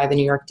regulated by the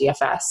New York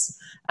DFS,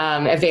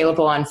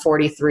 available on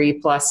 43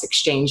 plus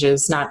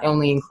exchanges, not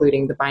only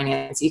including the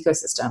Binance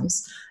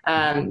ecosystems,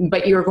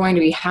 but you're going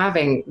to be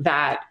having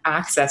that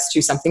access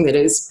to something that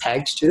is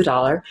pegged to the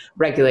dollar,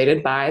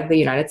 regulated by the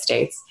United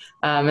States.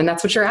 And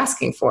that's what you're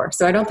asking for.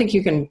 So I don't think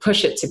you can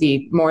push it to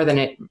be more than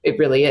it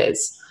really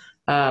is.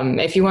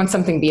 If you want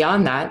something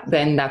beyond that,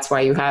 then that's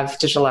why you have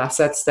digital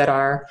assets that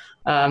are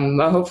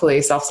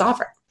hopefully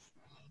self-sovereign.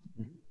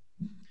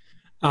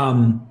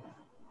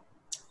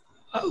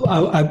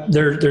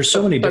 There's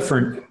so many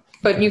different.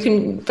 But I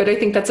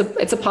think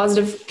it's a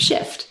positive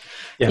shift.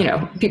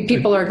 Yeah.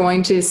 People are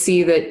going to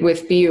see that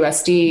with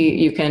BUSD,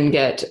 you can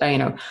get,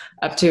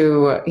 up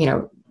to,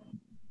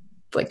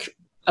 like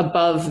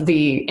above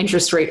the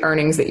interest rate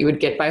earnings that you would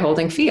get by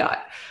holding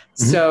fiat.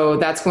 So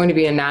that's going to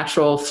be a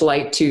natural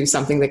flight to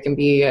something that can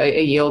be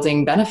a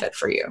yielding benefit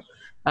for you.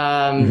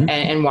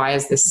 And why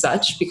is this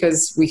such?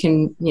 Because we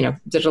can,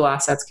 digital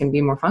assets can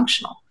be more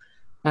functional.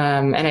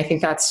 And I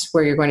think that's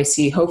where you're going to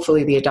see,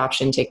 hopefully, the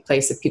adoption take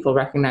place of people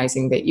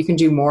recognizing that you can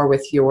do more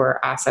with your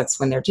assets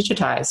when they're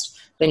digitized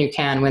than you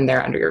can when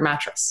they're under your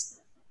mattress.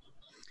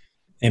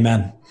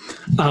 Amen.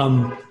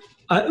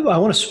 I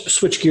want to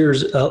switch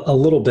gears a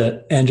little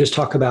bit and just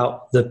talk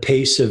about the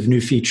pace of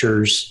new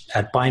features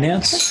at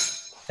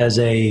Binance as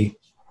a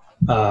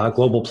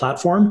global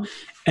platform,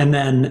 and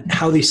then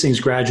how these things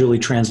gradually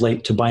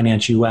translate to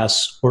Binance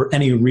US or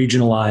any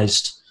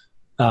regionalized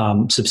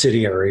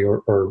subsidiary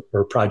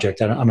or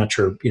project. I'm not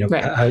sure,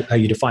 how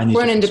you define these.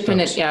 We're an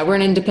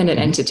independent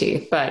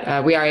entity,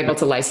 but we are able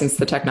to license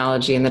the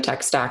technology and the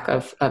tech stack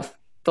of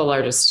the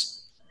largest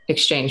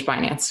exchange,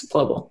 Binance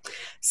Global.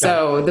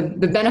 So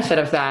the benefit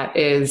of that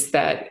is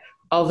that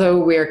although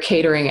we're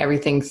catering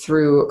everything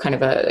through kind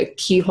of a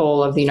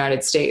keyhole of the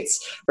United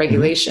States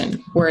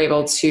regulation, we're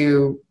able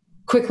to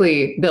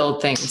quickly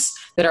build things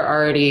that are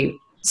already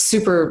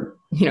super,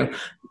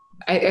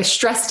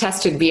 stress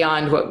tested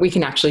beyond what we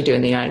can actually do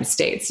in the United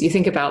States. You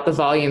think about the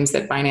volumes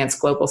that Binance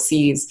Global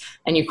sees,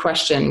 and you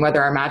question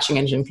whether our matching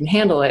engine can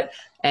handle it.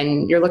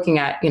 And you're looking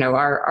at,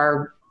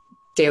 our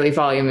daily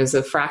volume is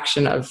a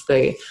fraction of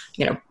the,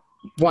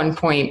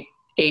 1.8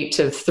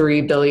 to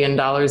 $3 billion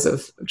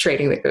of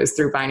trading that goes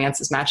through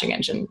Binance's matching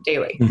engine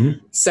daily. Mm-hmm.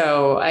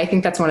 So I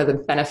think that's one of the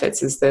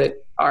benefits, is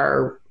that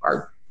our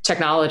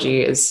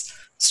technology is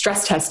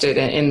stress tested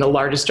in the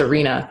largest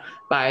arena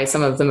by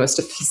some of the most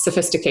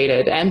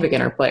sophisticated and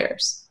beginner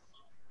players.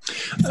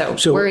 So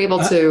we're able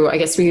to,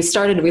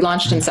 we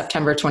launched in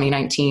September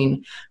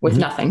 2019 with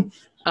nothing.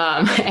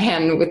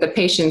 And with the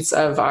patience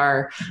of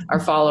our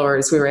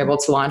followers, we were able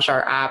to launch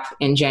our app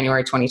in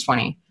January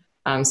 2020.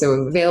 So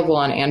available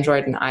on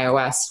Android and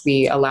iOS,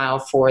 we allow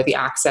for the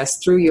access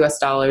through US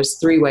dollars,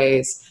 3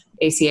 ways,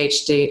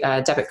 ACH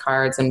debit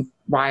cards, and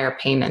wire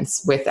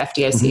payments with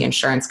FDIC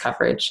insurance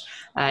coverage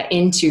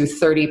into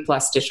 30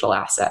 plus digital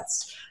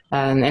assets.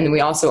 And we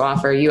also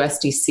offer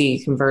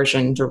USDC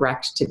conversion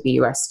direct to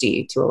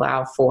BUSD to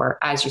allow for,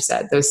 as you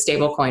said, those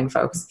stablecoin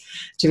folks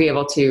to be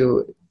able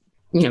to,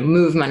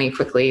 move money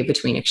quickly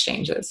between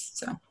exchanges.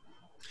 So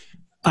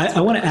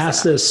I want to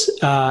ask this,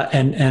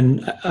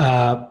 and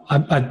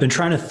I've been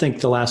trying to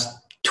think the last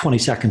 20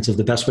 seconds of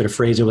the best way to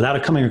phrase it without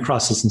it coming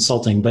across as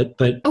insulting. But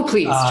oh,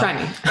 please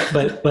try me.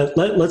 but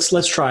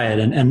let's try it,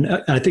 and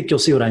I think you'll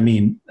see what I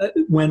mean.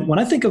 When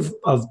I think of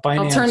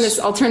Binance,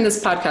 I'll turn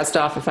this podcast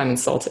off if I'm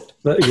insulted.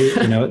 But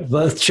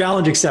the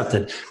challenge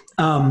accepted.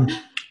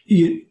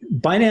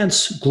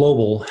 Binance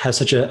Global has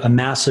such a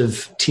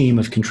massive team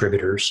of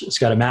contributors. It's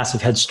got a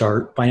massive head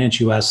start. Binance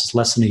US is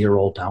less than a year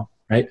old now,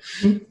 right?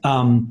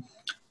 Mm-hmm.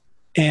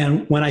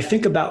 And when I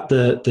think about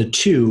the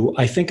two,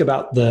 I think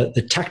about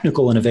the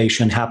technical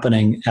innovation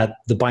happening at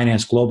the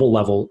Binance Global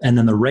level, and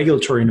then the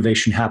regulatory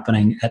innovation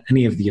happening at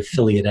any of the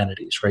affiliate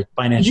entities, right?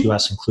 Binance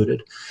US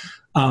included.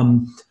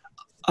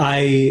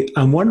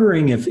 I'm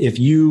wondering if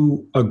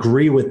you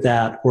agree with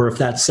that, or if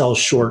that sells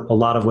short a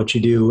lot of what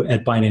you do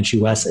at Binance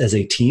US as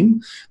a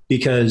team,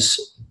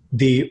 because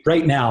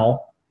right now,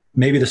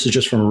 maybe this is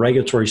just from a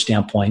regulatory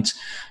standpoint,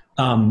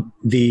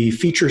 the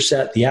feature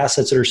set, the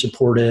assets that are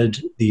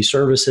supported, the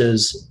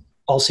services,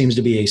 all seems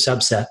to be a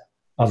subset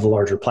of the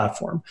larger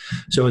platform.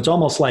 So it's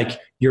almost like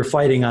you're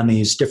fighting on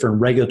these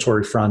different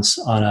regulatory fronts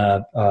on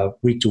a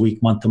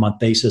week-to-week, month-to-month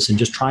basis, and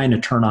just trying to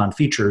turn on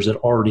features that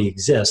already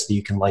exist that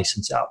you can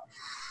license out.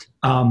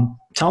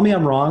 Tell me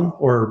I'm wrong,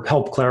 or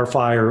help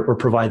clarify or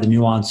provide the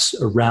nuance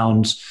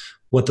around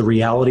what the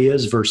reality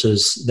is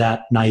versus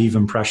that naive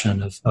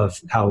impression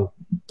of how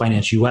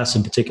Binance US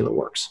in particular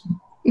works.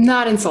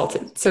 Not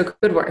insulted. So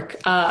good work.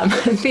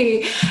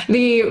 The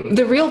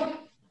real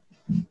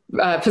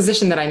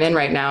position that I'm in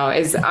right now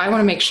is I want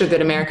to make sure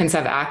that Americans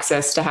have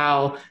access to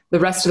how the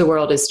rest of the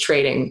world is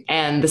trading,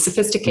 and the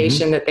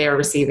sophistication that they are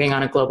receiving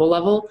on a global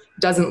level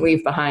doesn't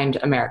leave behind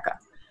America.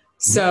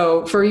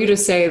 So for you to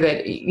say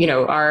that,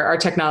 our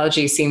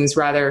technology seems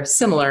rather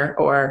similar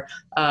or,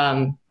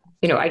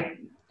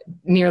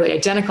 nearly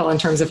identical in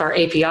terms of our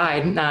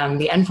API,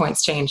 the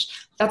endpoints change,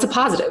 that's a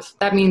positive.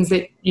 That means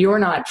that you're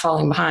not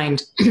falling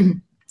behind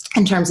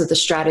in terms of the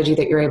strategy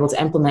that you're able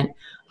to implement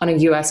on a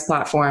US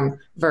platform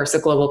versus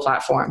a global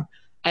platform.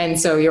 And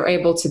so you're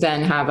able to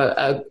then have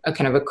a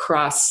kind of a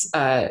cross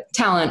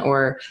talent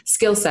or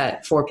skill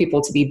set for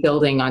people to be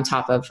building on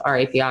top of our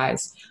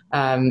APIs,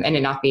 and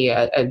it not be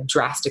a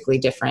drastically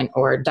different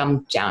or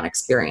dumbed down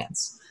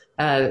experience.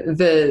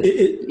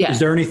 Is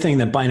there anything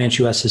that Binance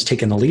US has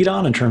taken the lead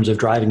on in terms of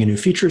driving a new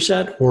feature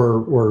set,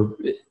 or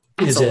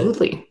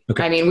Absolutely.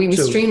 Okay. I mean, we've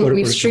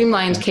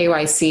streamlined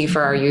KYC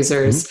for our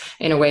users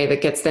in a way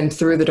that gets them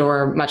through the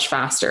door much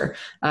faster.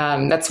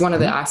 That's one of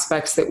the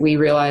aspects that we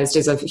realized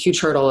is a huge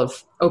hurdle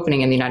of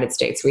opening in the United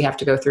States. We have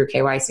to go through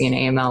KYC and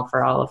AML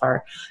for all of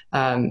our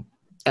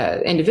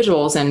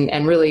individuals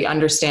and really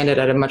understand it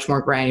at a much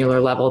more granular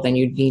level than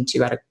you'd need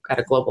to at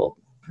a global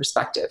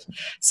perspective.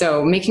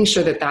 So making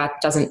sure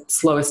that doesn't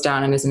slow us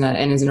down and isn't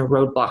a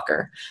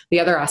roadblocker. The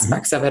other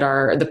aspects of it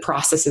are the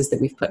processes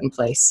that we've put in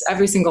place.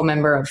 Every single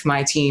member of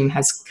my team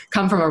has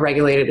come from a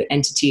regulated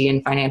entity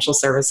in financial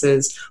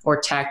services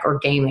or tech or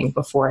gaming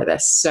before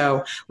this.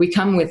 So we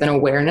come with an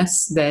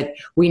awareness that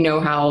we know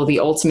how the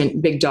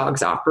ultimate big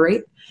dogs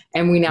operate.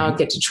 And we now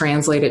get to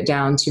translate it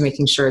down to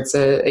making sure it's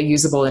a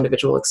usable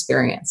individual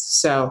experience.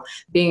 So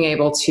being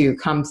able to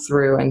come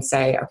through and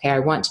say, okay, I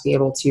want to be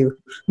able to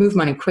move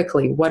money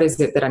quickly. What is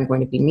it that I'm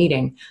going to be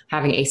needing?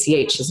 Having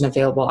ACH as an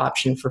available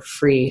option for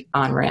free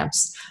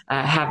on-ramps.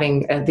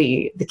 Having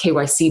the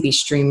KYC be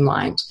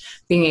streamlined.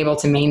 Being able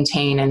to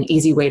maintain an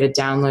easy way to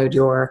download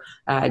your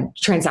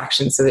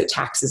transactions so that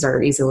taxes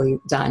are easily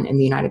done in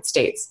the United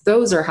States.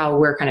 Those are how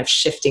we're kind of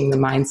shifting the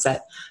mindset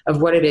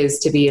of what it is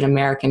to be an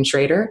American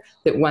trader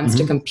that wants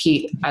to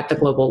compete at the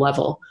global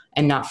level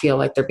and not feel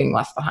like they're being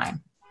left behind.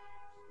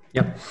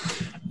 Yep.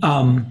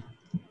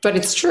 But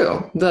it's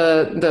true.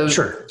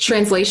 The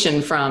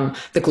translation from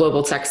the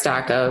global tech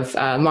stack of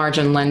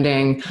margin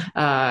lending,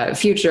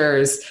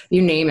 futures,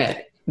 you name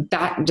it,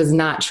 that does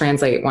not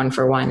translate one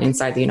for one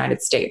inside the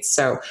United States.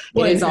 So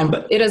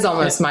it is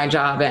almost my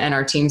job and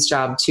our team's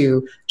job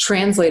to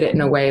translate it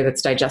in a way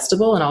that's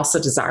digestible and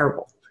also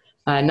desirable.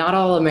 Not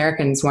all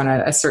Americans want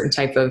a certain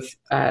type of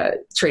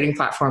trading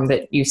platform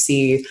that you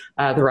see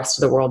the rest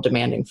of the world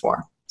demanding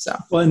for. So,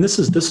 well, and this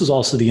is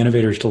also the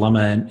innovator's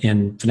dilemma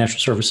in financial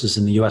services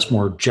in the U.S.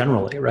 more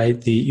generally,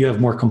 right? You have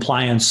more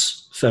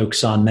compliance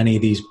folks on many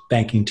of these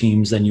banking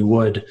teams than you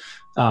would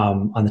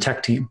on the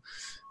tech team.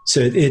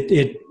 So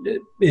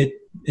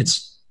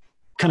it's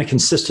kind of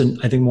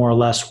consistent, I think, more or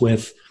less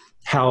with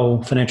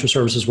how financial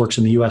services works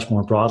in the U.S.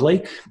 more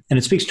broadly, and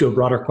it speaks to a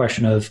broader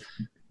question of,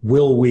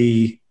 will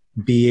we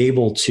be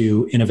able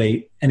to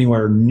innovate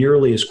anywhere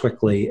nearly as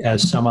quickly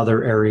as some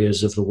other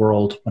areas of the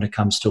world when it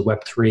comes to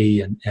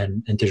Web3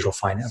 and digital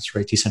finance,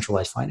 right?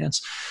 Decentralized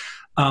finance.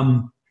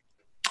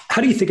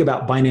 How do you think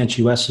about Binance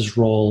US's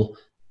role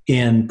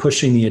in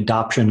pushing the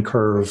adoption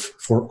curve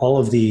for all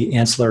of the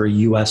ancillary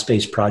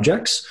US-based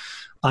projects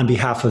on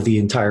behalf of the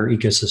entire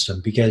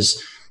ecosystem?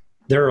 Because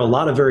there are a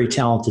lot of very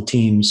talented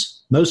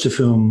teams, most of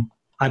whom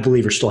I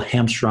believe are still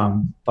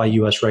hamstrung by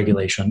US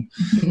regulation.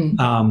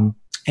 Mm-hmm.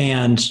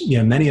 And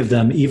many of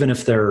them, even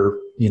if they're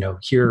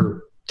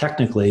here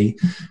technically,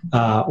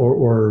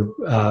 or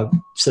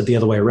said the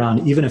other way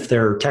around, even if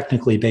they're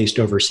technically based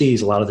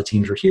overseas, a lot of the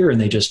teams are here,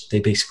 and they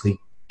basically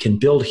can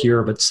build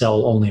here but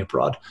sell only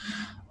abroad.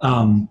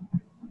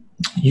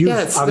 You've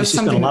obviously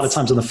spent a lot of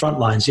times on the front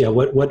lines. Yeah,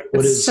 what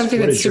is something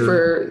that's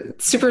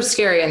super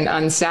scary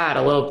and sad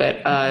a little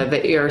bit,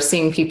 that you're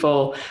seeing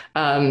people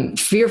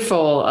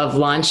fearful of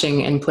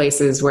launching in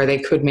places where they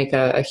could make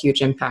a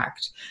huge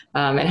impact,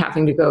 and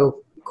having to go,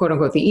 quote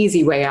unquote, the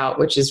easy way out,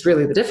 which is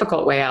really the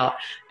difficult way out,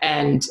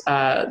 and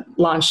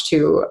launch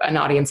to an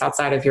audience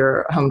outside of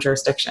your home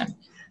jurisdiction.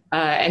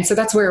 And so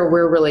that's where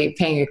we're really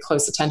paying a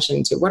close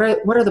attention to what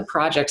are the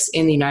projects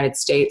in the United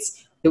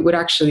States that would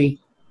actually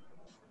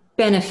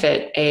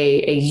benefit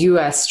a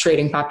U.S.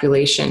 trading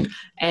population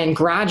and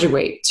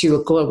graduate to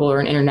a global or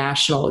an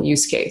international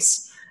use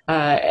case.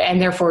 And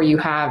therefore you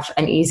have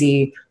an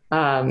easy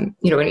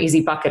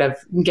bucket of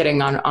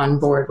getting on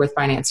board with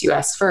Binance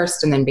US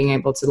first, and then being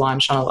able to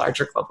launch on a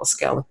larger global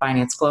scale with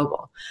Binance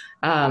Global.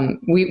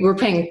 We're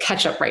playing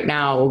catch up right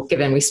now,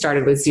 given we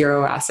started with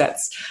 0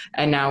 assets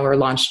and now we're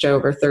launched to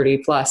over 30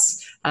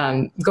 plus,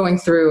 going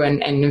through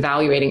and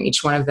evaluating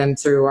each one of them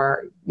through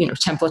our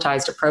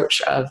templatized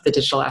approach of the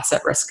digital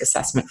asset risk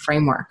assessment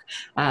framework,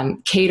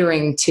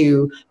 catering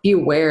to be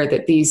aware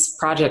that these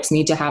projects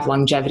need to have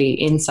longevity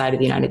inside of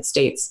the United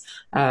States,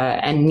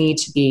 and need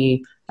to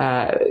be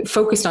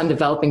focused on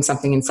developing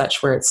something in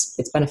such where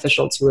it's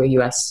beneficial to a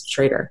U.S.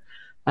 trader.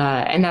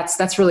 And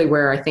that's really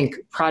where I think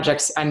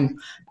projects,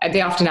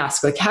 they often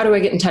ask, like, how do I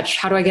get in touch?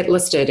 How do I get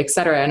listed, et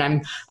cetera?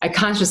 And I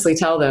consciously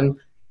tell them,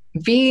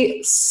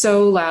 be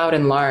so loud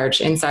and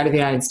large inside of the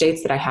United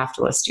States that I have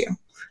to list you.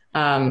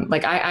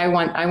 I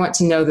want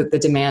to know that the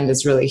demand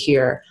is really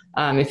here.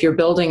 If you're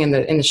building in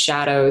the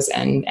shadows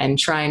and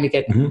trying to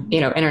get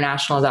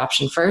international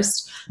adoption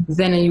first,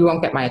 then you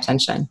won't get my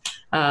attention.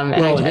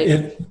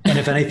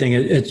 If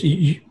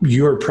anything,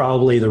 you're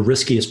probably the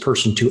riskiest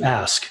person to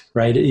ask,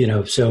 right?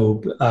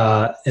 So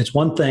it's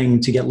one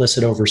thing to get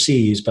listed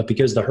overseas, but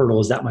because the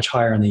hurdle is that much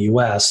higher in the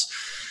U.S.,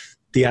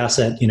 the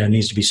asset,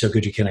 needs to be so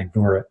good you can't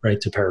ignore it,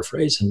 right? To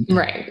paraphrase.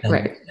 Right.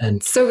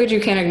 And so good you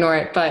can't ignore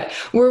it. But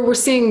we're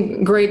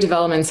seeing great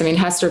developments. I mean,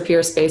 Hester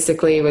Pierce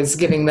basically was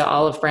giving the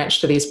olive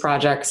branch to these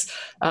projects,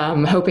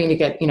 hoping to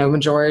get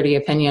majority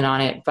opinion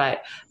on it.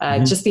 But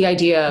just the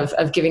idea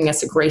of giving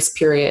us a grace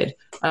period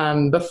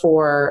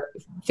before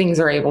things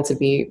are able to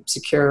be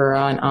secure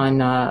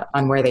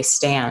on where they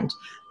stand.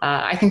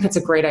 I think that's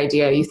a great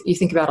idea. You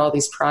think about all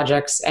these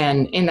projects,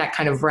 and in that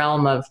kind of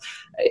realm of,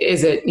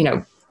 is it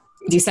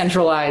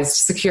decentralized,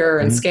 secure,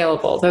 and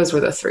scalable? Those were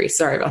the 3.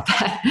 Sorry about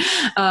that.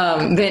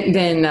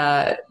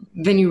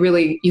 Then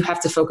you have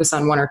to focus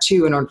on 1 or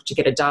 2 in order to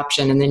get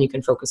adoption, and then you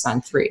can focus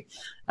on 3.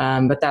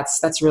 But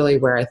that's really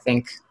where I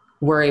think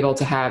we're able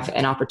to have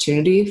an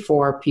opportunity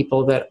for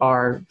people that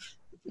are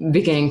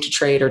beginning to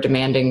trade or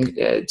demanding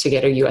to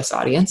get a U.S.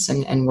 audience,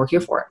 and we're here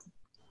for it.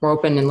 We're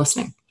open and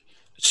listening.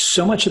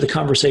 So much of the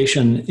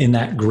conversation in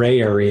that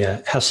gray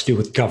area has to do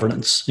with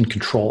governance and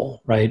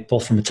control, right?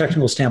 Both from a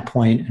technical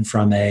standpoint and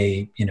from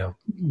a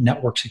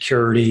network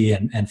security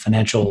and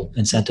financial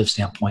incentive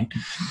standpoint.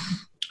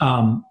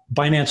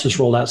 Binance has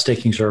rolled out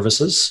staking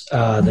services.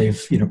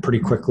 They've pretty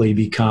quickly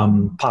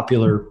become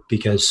popular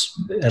because,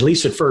 at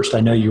least at first, I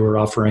know you were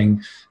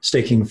offering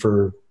staking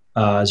for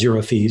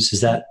 0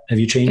 fees. Have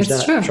you changed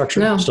that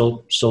structure? No.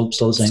 Still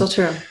the same. Still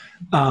true.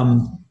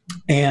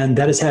 And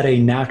that has had a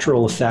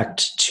natural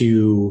effect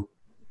to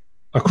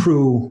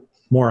accrue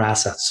more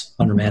assets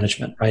under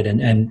management, right?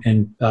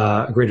 And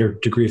a greater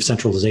degree of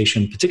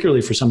centralization,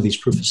 particularly for some of these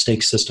proof of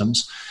stake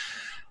systems.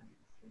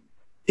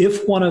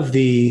 If one of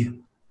the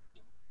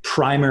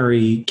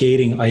primary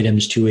gating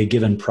items to a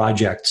given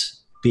project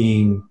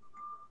being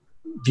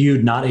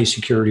viewed not as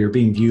security or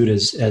being viewed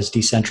as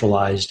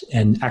decentralized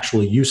and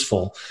actually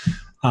useful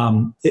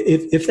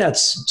If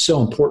that's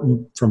so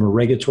important from a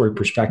regulatory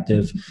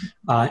perspective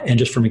and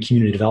just from a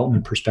community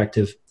development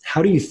perspective,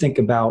 how do you think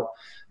about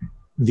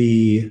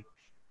the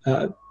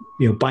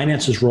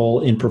Binance's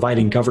role in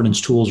providing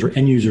governance tools or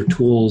end user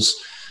tools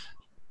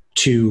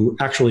to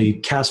actually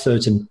cast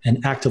votes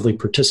and actively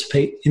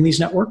participate in these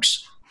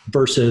networks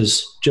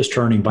versus just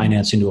turning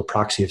Binance into a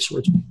proxy of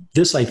sorts?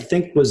 This, I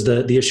think, was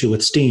the issue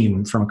with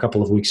Steem from a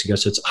couple of weeks ago.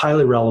 So it's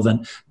highly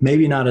relevant,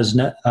 maybe not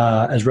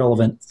as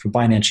relevant for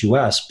Binance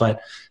US,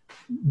 but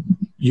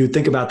you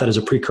think about that as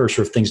a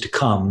precursor of things to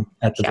come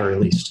at the very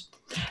least.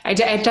 I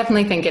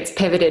definitely think it's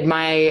pivoted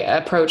my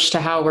approach to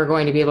how we're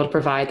going to be able to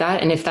provide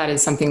that. And if that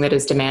is something that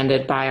is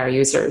demanded by our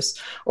users,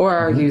 or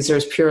our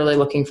users purely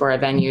looking for a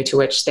venue to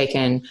which they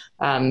can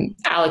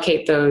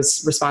allocate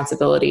those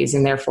responsibilities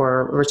and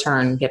therefore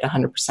get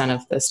 100%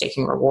 of the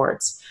staking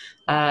rewards.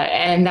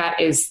 And that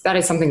is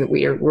something that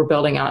we're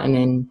building out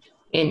and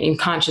in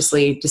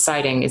consciously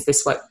deciding, is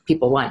this what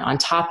people want on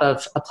top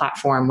of a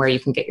platform where you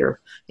can get your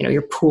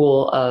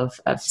pool of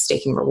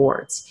staking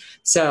rewards.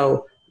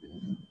 So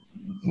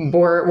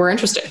we're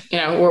interested,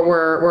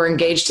 we're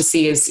engaged to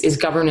see is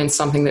governance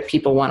something that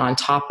people want on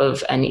top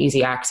of an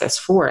easy access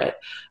for it,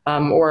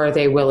 or are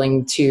they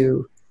willing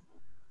to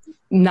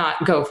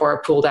not go for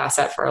a pooled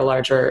asset for a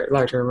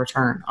larger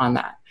return on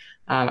that?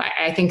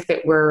 I think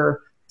that we're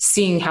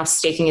seeing how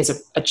staking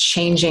is a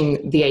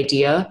changing the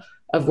idea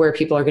of where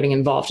people are getting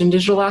involved in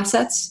digital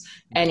assets.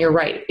 And you're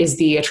right, is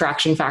the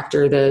attraction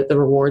factor the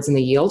rewards and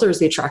the yield, or is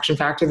the attraction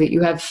factor that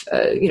you have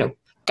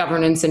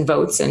governance and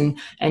votes and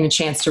a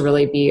chance to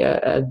really be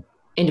a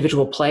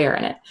individual player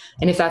in it?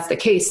 And if that's the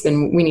case,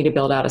 then we need to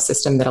build out a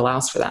system that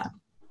allows for that.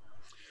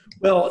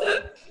 Well,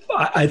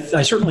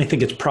 I certainly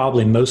think it's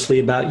probably mostly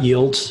about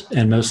yields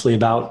and mostly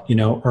about,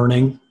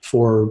 earning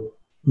for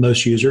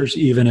most users,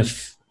 even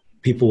if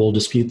people will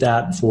dispute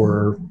that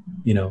for,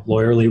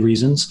 lawyerly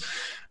reasons.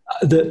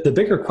 The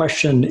bigger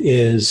question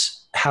is,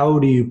 how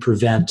do you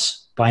prevent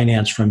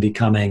Binance from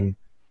becoming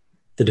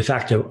the de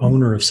facto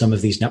owner of some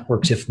of these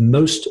networks if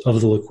most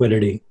of the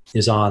liquidity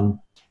is on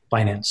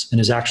Binance and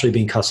is actually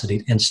being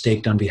custodied and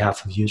staked on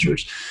behalf of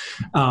users?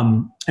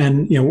 I'm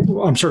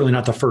certainly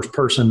not the first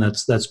person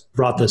that's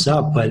brought this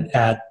up, but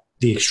at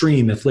the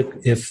extreme, if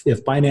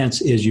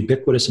Binance is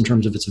ubiquitous in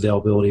terms of its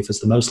availability, if it's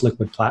the most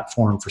liquid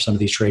platform for some of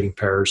these trading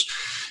pairs,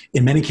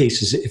 in many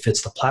cases, if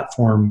it's the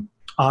platform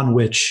on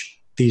which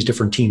these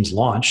different teams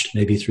launched,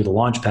 maybe through the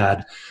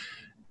Launchpad,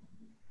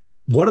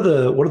 what are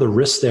the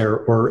risks there,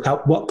 or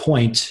at what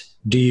point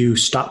do you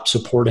stop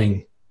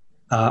supporting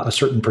a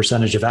certain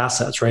percentage of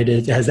assets, right?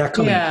 Has that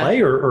come into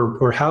play,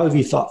 or how have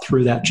you thought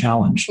through that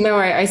challenge? No,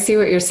 I see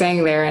what you're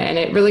saying there, and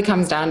it really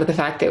comes down to the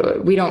fact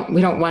that we don't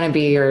want to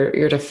be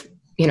the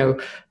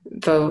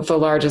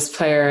largest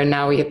player, and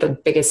now we get the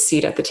biggest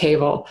seat at the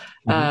table.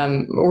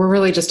 We're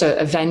really just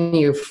a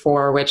venue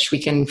for which we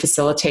can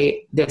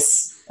facilitate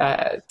this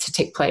to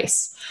take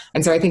place.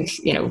 And so I think,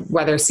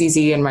 whether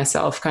CZ and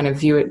myself kind of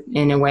view it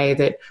in a way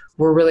that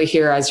we're really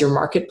here as your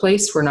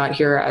marketplace, we're not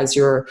here as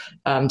your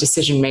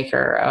decision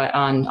maker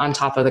on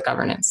top of the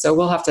governance. So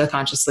we'll have to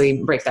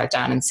consciously break that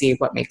down and see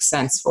what makes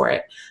sense for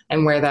it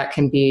and where that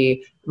can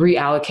be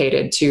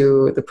reallocated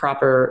to the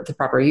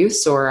proper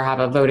use, or have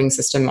a voting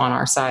system on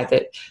our side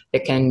that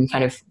can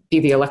kind of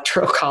be the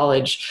electoral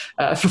college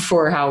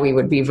for how we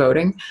would be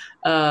voting,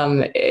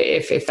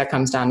 if that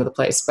comes down to the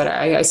place. But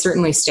I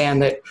certainly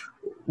stand that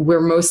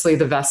we're mostly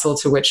the vessel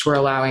to which we're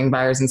allowing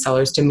buyers and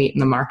sellers to meet in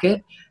the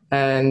market.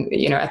 And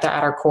at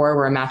our core,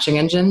 we're a matching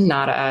engine,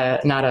 not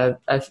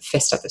a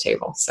fist at the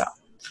table. So,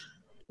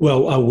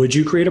 well, would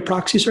you create a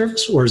proxy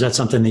service, or is that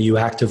something that you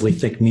actively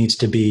think needs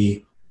to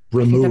be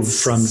removed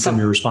from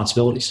your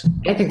responsibilities?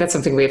 I think that's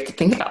something we have to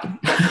think about.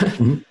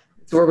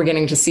 So we're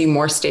beginning to see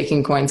more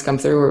staking coins come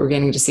through. We're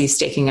beginning to see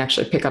staking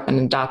actually pick up an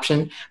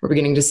adoption. We're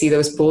beginning to see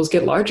those pools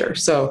get larger.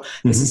 So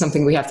this is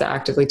something we have to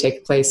actively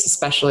take place,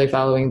 especially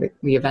following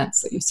the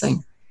events that you've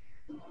seen.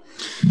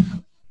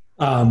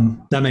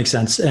 That makes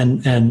sense.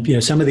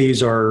 And some of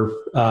these are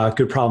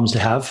good problems to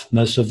have.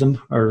 Most of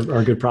them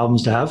are good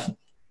problems to have.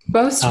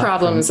 Most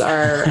problems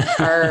are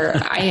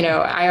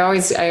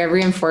I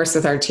reinforce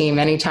with our team,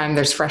 anytime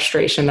there's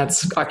frustration,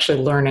 that's actually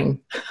learning.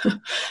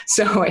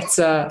 So it's,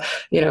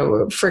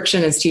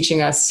 friction is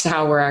teaching us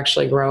how we're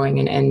actually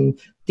growing, and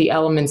the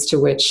elements to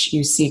which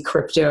you see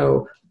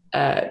crypto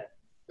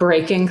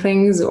breaking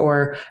things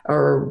or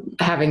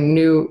having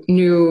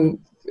new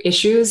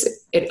issues.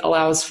 It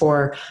allows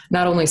for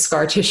not only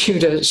scar tissue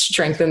to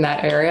strengthen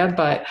that area,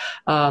 but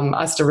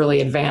us to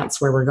really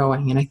advance where we're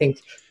going. And I think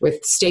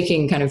with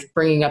staking kind of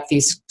bringing up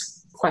these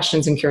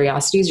questions and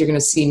curiosities, you're going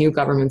to see new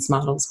governance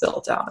models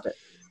built out of it.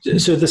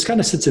 So this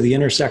kind of sits at the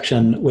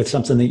intersection with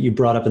something that you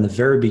brought up in the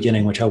very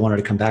beginning, which I wanted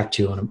to come back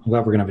to, and I'm glad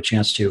we're going to have a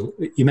chance to.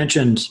 You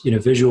mentioned,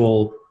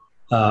 visual,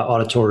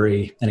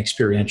 auditory, and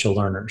experiential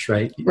learners,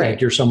 right? Right.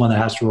 Like you're someone that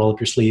has to roll up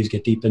your sleeves,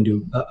 get deep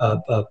into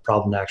a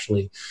problem to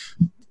actually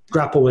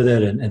grapple with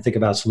it and think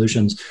about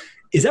solutions.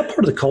 Is that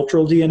part of the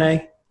cultural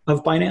DNA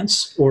of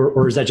Binance,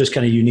 or is that just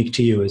kind of unique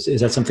to you?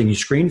 Is that something you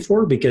screen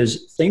for?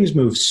 Because things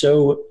move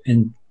so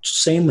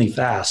insanely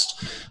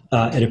fast,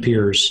 it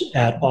appears,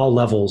 at all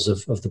levels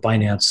of the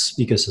Binance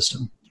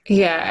ecosystem.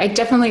 Yeah, I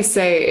definitely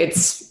say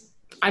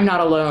I'm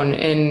not alone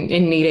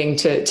in needing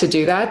to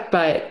do that,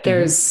 but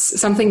there's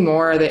something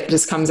more that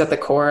just comes at the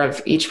core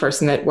of each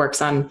person that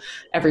works on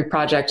every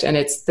project. And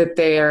it's that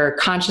they are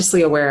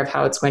consciously aware of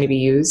how it's going to be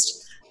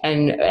used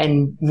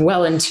and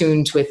well in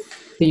tune with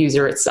the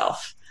user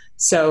itself.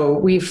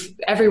 So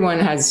everyone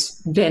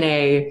has been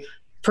a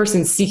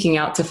person seeking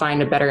out to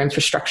find a better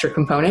infrastructure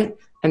component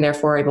and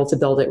therefore able to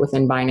build it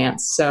within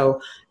Binance. So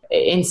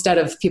instead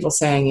of people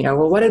saying,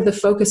 well, what did the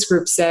focus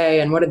group say?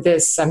 And what did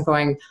this?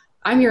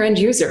 I'm your end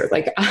user.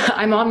 Like,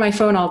 I'm on my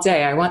phone all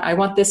day. I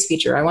want this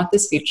feature. I want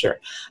this feature.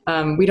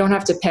 We don't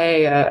have to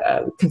pay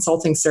a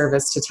consulting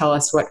service to tell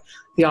us what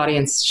the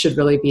audience should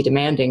really be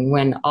demanding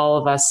when all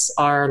of us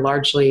are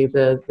largely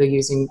the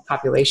using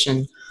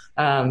population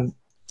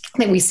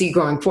that we see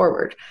growing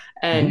forward.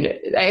 And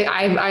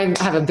I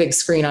have a big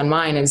screen on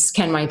mine is,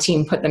 can my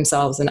team put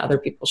themselves in other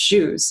people's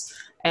shoes?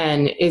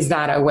 And is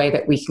that a way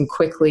that we can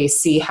quickly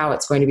see how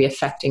it's going to be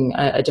affecting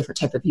a different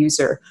type of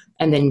user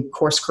and then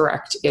course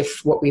correct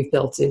if what we've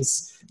built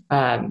is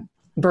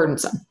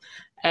burdensome?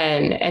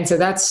 And so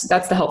that's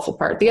the helpful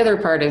part. The other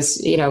part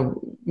is,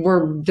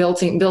 we're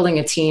building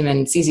a team,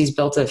 and CZ's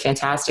built a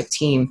fantastic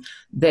team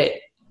that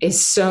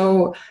is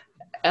so,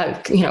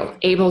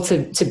 able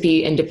to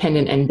be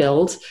independent and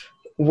build.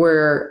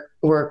 We're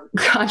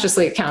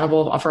consciously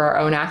accountable for our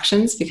own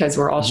actions because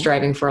we're all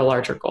striving for a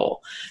larger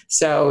goal.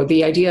 So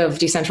the idea of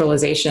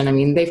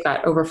decentralization, they've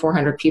got over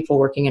 400 people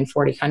working in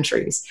 40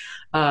 countries.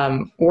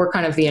 We're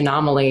kind of the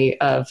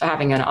anomaly of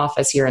having an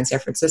office here in San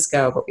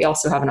Francisco, but we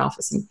also have an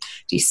office in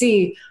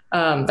DC.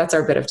 That's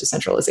our bit of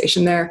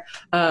decentralization there.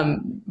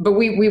 But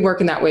we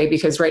work in that way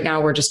because right now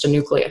we're just a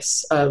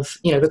nucleus of,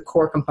 the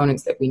core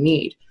components that we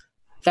need.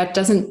 That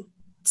doesn't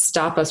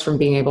stop us from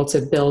being able to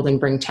build and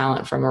bring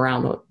talent from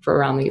around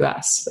the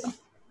US. So.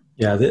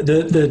 Yeah,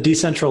 the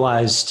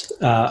decentralized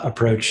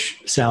approach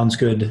sounds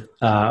good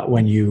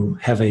when you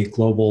have a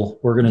global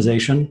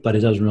organization, but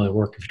it doesn't really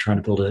work if you're trying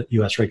to build a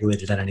US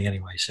regulated entity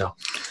anyway. So,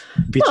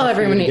 they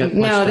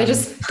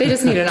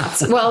just need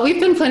enough. Well,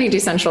 we've been plenty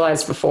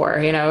decentralized before.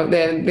 Around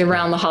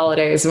the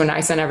holidays when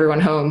I sent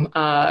everyone home,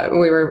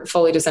 we were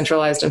fully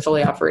decentralized and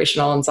fully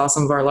operational and saw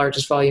some of our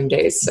largest volume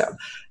days. So,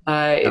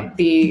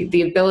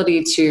 the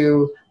ability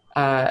to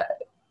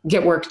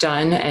get work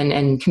done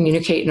and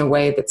communicate in a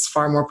way that's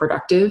far more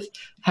productive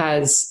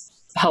has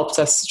helped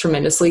us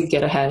tremendously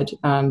get ahead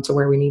to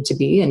where we need to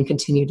be and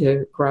continue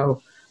to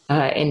grow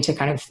into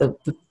kind of the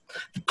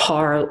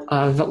par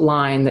of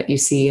line that you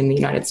see in the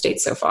United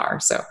States so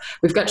far. So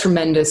we've got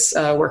tremendous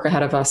work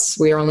ahead of us.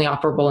 We are only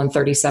operable in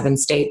 37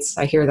 states.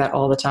 I hear that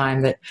all the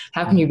time, that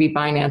how can you be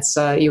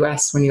Binance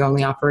US when you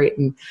only operate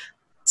in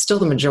still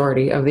the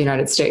majority of the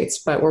United States,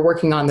 but we're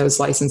working on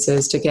those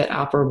licenses to get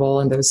operable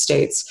in those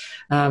states.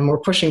 We're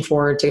pushing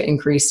forward to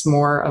increase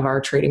more of our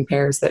trading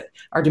pairs that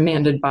are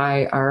demanded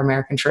by our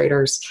American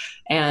traders.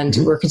 And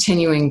we're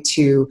continuing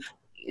to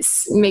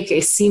make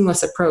a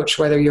seamless approach,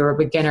 whether you're a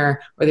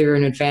beginner, whether you're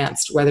an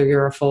advanced, whether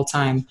you're a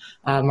full-time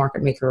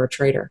market maker or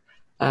trader.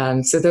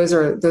 So those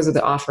are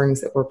the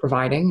offerings that we're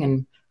providing.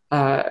 And,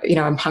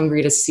 I'm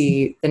hungry to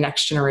see the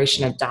next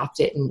generation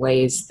adopt it in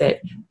ways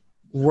that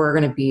we're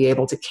going to be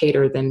able to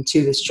cater them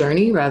to this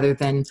journey rather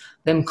than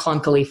them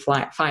clunkily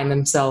find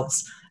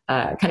themselves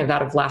kind of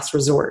out of last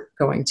resort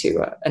going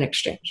to an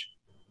exchange.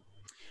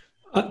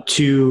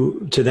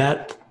 To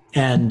that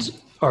end,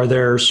 are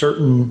there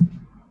certain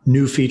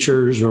new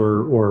features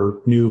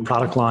or new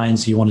product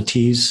lines you want to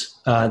tease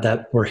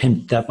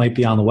that might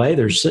be on the way?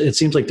 It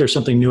seems like there's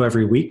something new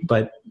every week,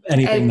 but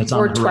anything that's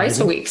on the horizon? Or twice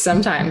a week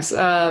sometimes.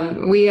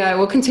 We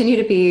will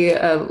continue to be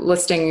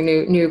listing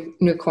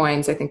new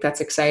coins. I think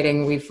that's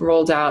exciting. We've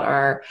rolled out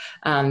our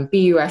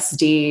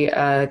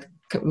BUSD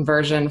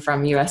conversion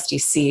from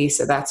USDC,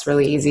 so that's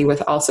really easy,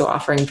 with also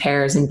offering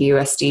pairs in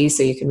BUSD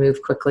so you can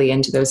move quickly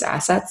into those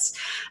assets.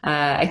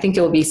 I think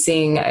you'll be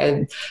seeing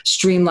a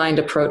streamlined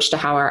approach to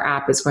how our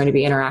app is going to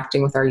be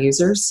interacting with our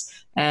users,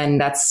 and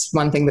that's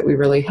one thing that we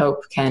really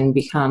hope can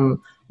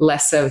become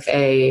less of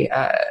a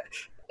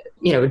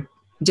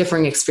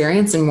differing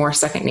experience and more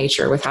second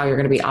nature with how you're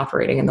going to be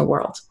operating in the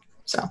world.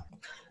 So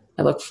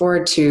I look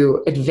forward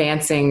to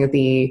advancing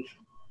the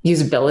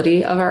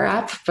usability of our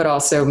app, but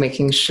also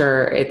making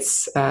sure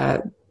it's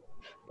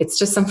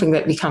just something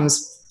that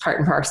becomes part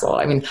and parcel.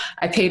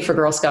 I paid for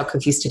Girl Scout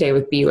cookies today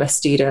with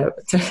BUSD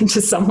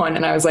to someone,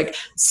 and I was like,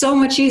 so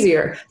much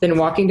easier than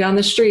walking down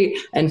the street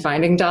and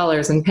finding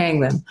dollars and paying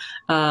them.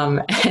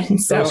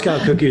 And so, Girl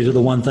Scout cookies are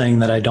the one thing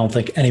that I don't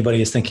think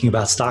anybody is thinking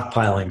about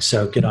stockpiling.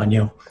 So good on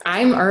you.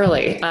 I'm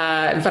early,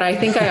 but I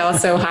think I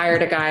also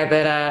hired a guy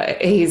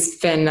that he's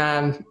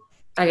been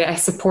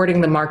supporting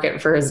the market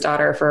for his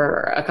daughter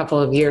for a couple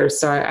of years.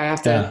 So I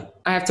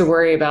have to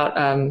worry about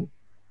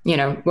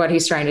what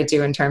he's trying to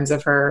do in terms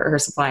of her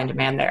supply and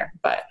demand there.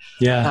 But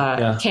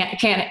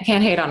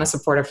can't hate on a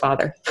supportive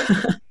father.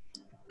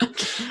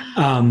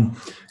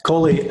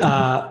 Coley,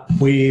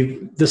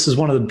 this is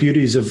one of the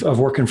beauties of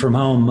working from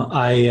home.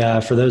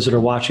 For those that are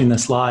watching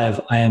this live,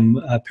 I am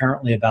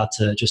apparently about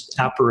to just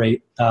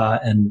apparate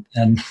and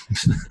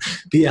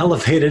be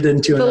elevated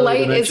into the another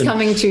light dimension. is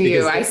coming to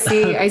you. I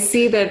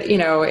see that.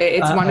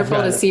 It's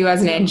wonderful to see you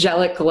as an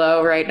angelic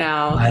glow right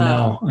now.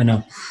 I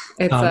know.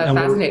 It's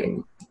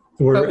fascinating.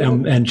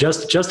 And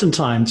just in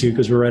time too,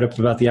 because we're right up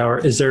about the hour.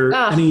 Is there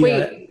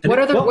any? What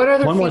other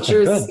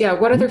features?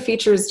 What other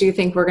features do you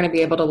think we're going to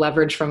be able to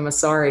leverage from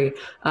Messari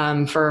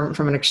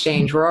from an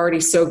exchange? We're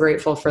already so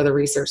grateful for the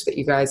research that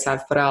you guys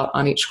have put out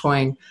on each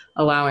coin,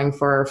 allowing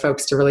for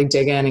folks to really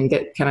dig in and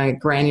get kind of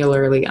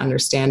granularly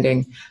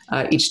understanding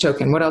each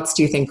token. What else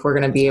do you think we're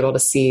going to be able to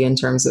see in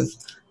terms of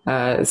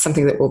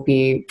something that will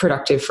be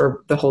productive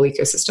for the whole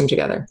ecosystem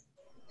together?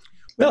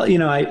 Well,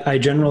 I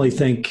generally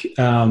think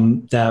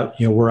that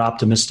we're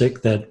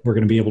optimistic that we're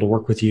going to be able to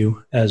work with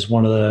you as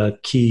one of the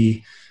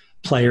key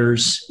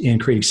players in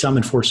creating some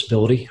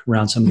enforceability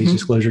around some of these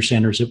disclosure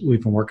standards that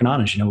we've been working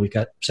on. As you know, we've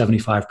got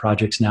 75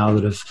 projects now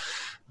that have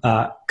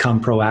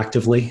come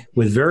proactively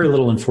with very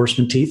little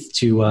enforcement teeth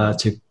to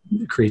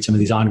create some of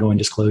these ongoing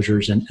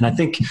disclosures. And I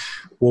think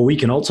what we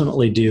can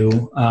ultimately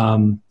do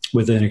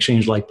with an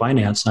exchange like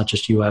Binance, not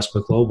just US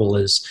but global,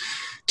 is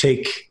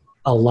take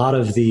a lot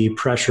of the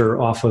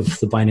pressure off of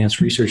the Binance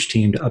research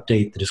team to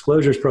update the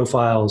disclosures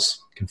profiles,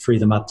 can free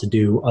them up to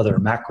do other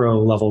macro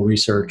level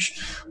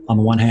research on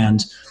the one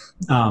hand.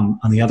 On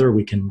the other,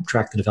 we can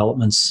track the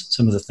developments,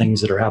 some of the things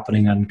that are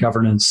happening on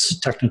governance,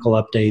 technical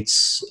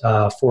updates,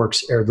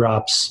 forks,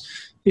 airdrops.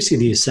 You see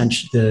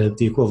the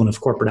equivalent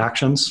of corporate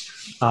actions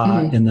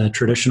in the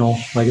traditional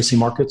legacy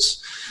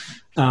markets.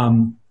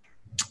 And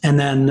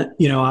then,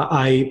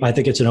 I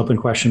think it's an open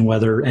question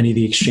whether any of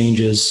the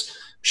exchanges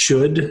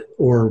should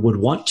or would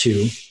want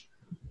to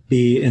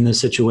be in the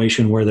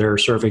situation where they're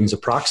serving as a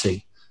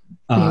proxy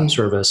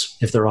service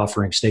if they're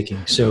offering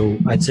staking. So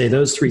I'd say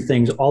those three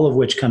things, all of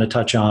which kind of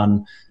touch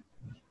on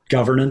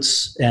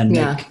governance and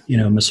make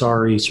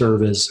Messari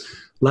serve as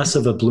less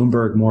of a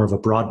Bloomberg, more of a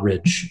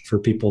Broadridge for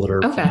people that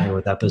are familiar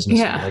with that business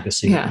and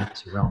legacy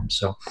realm.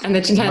 So, and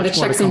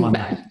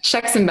the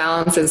checks and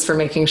balances for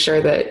making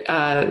sure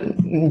that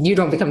you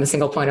don't become the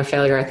single point of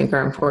failure, I think,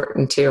 are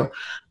important too,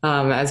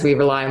 as we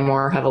rely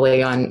more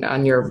heavily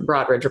on your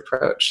Broadridge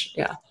approach.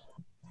 Yeah.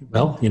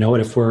 Well, you know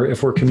what? If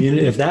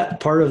that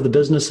part of the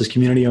business is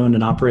community owned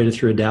and operated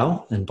through a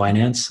DAO, and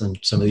Binance and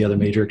some of the other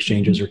major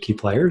exchanges are key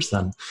players,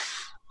 then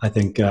I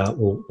think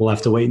we'll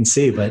have to wait and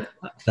see. But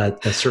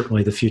that's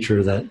certainly the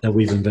future that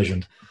we've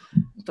envisioned.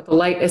 But the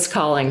light is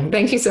calling.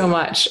 Thank you so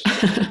much.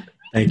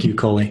 Thank you,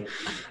 Coley.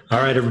 All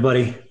right,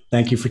 everybody.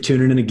 Thank you for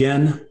tuning in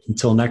again.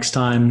 Until next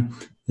time,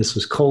 this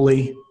was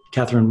Coley.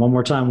 Catherine, one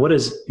more time. What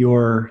is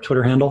your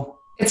Twitter handle?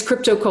 It's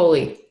Crypto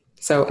Coley.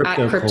 So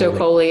at Crypto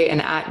Coley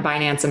and at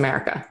Binance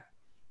America.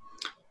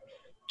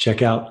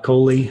 Check out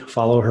Coley,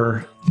 follow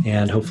her,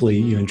 and hopefully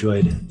you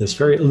enjoyed this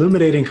very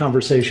illuminating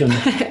conversation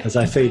as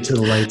I fade to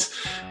the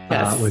lights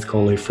with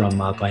Coley from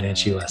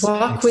Binance US.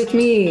 Walk with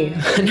me.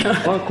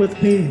 Walk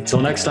with me. Until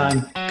next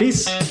time,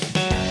 peace.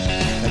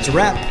 That's a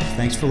wrap.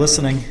 Thanks for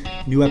listening.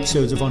 New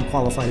episodes of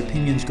Unqualified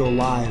Opinions go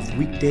live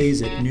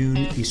weekdays at noon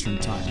Eastern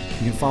Time.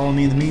 You can follow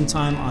me in the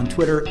meantime on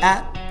Twitter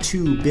at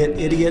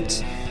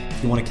 2BitIdiot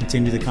if you want to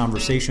continue the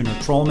conversation or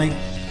troll me.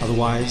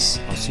 Otherwise,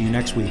 I'll see you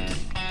next week.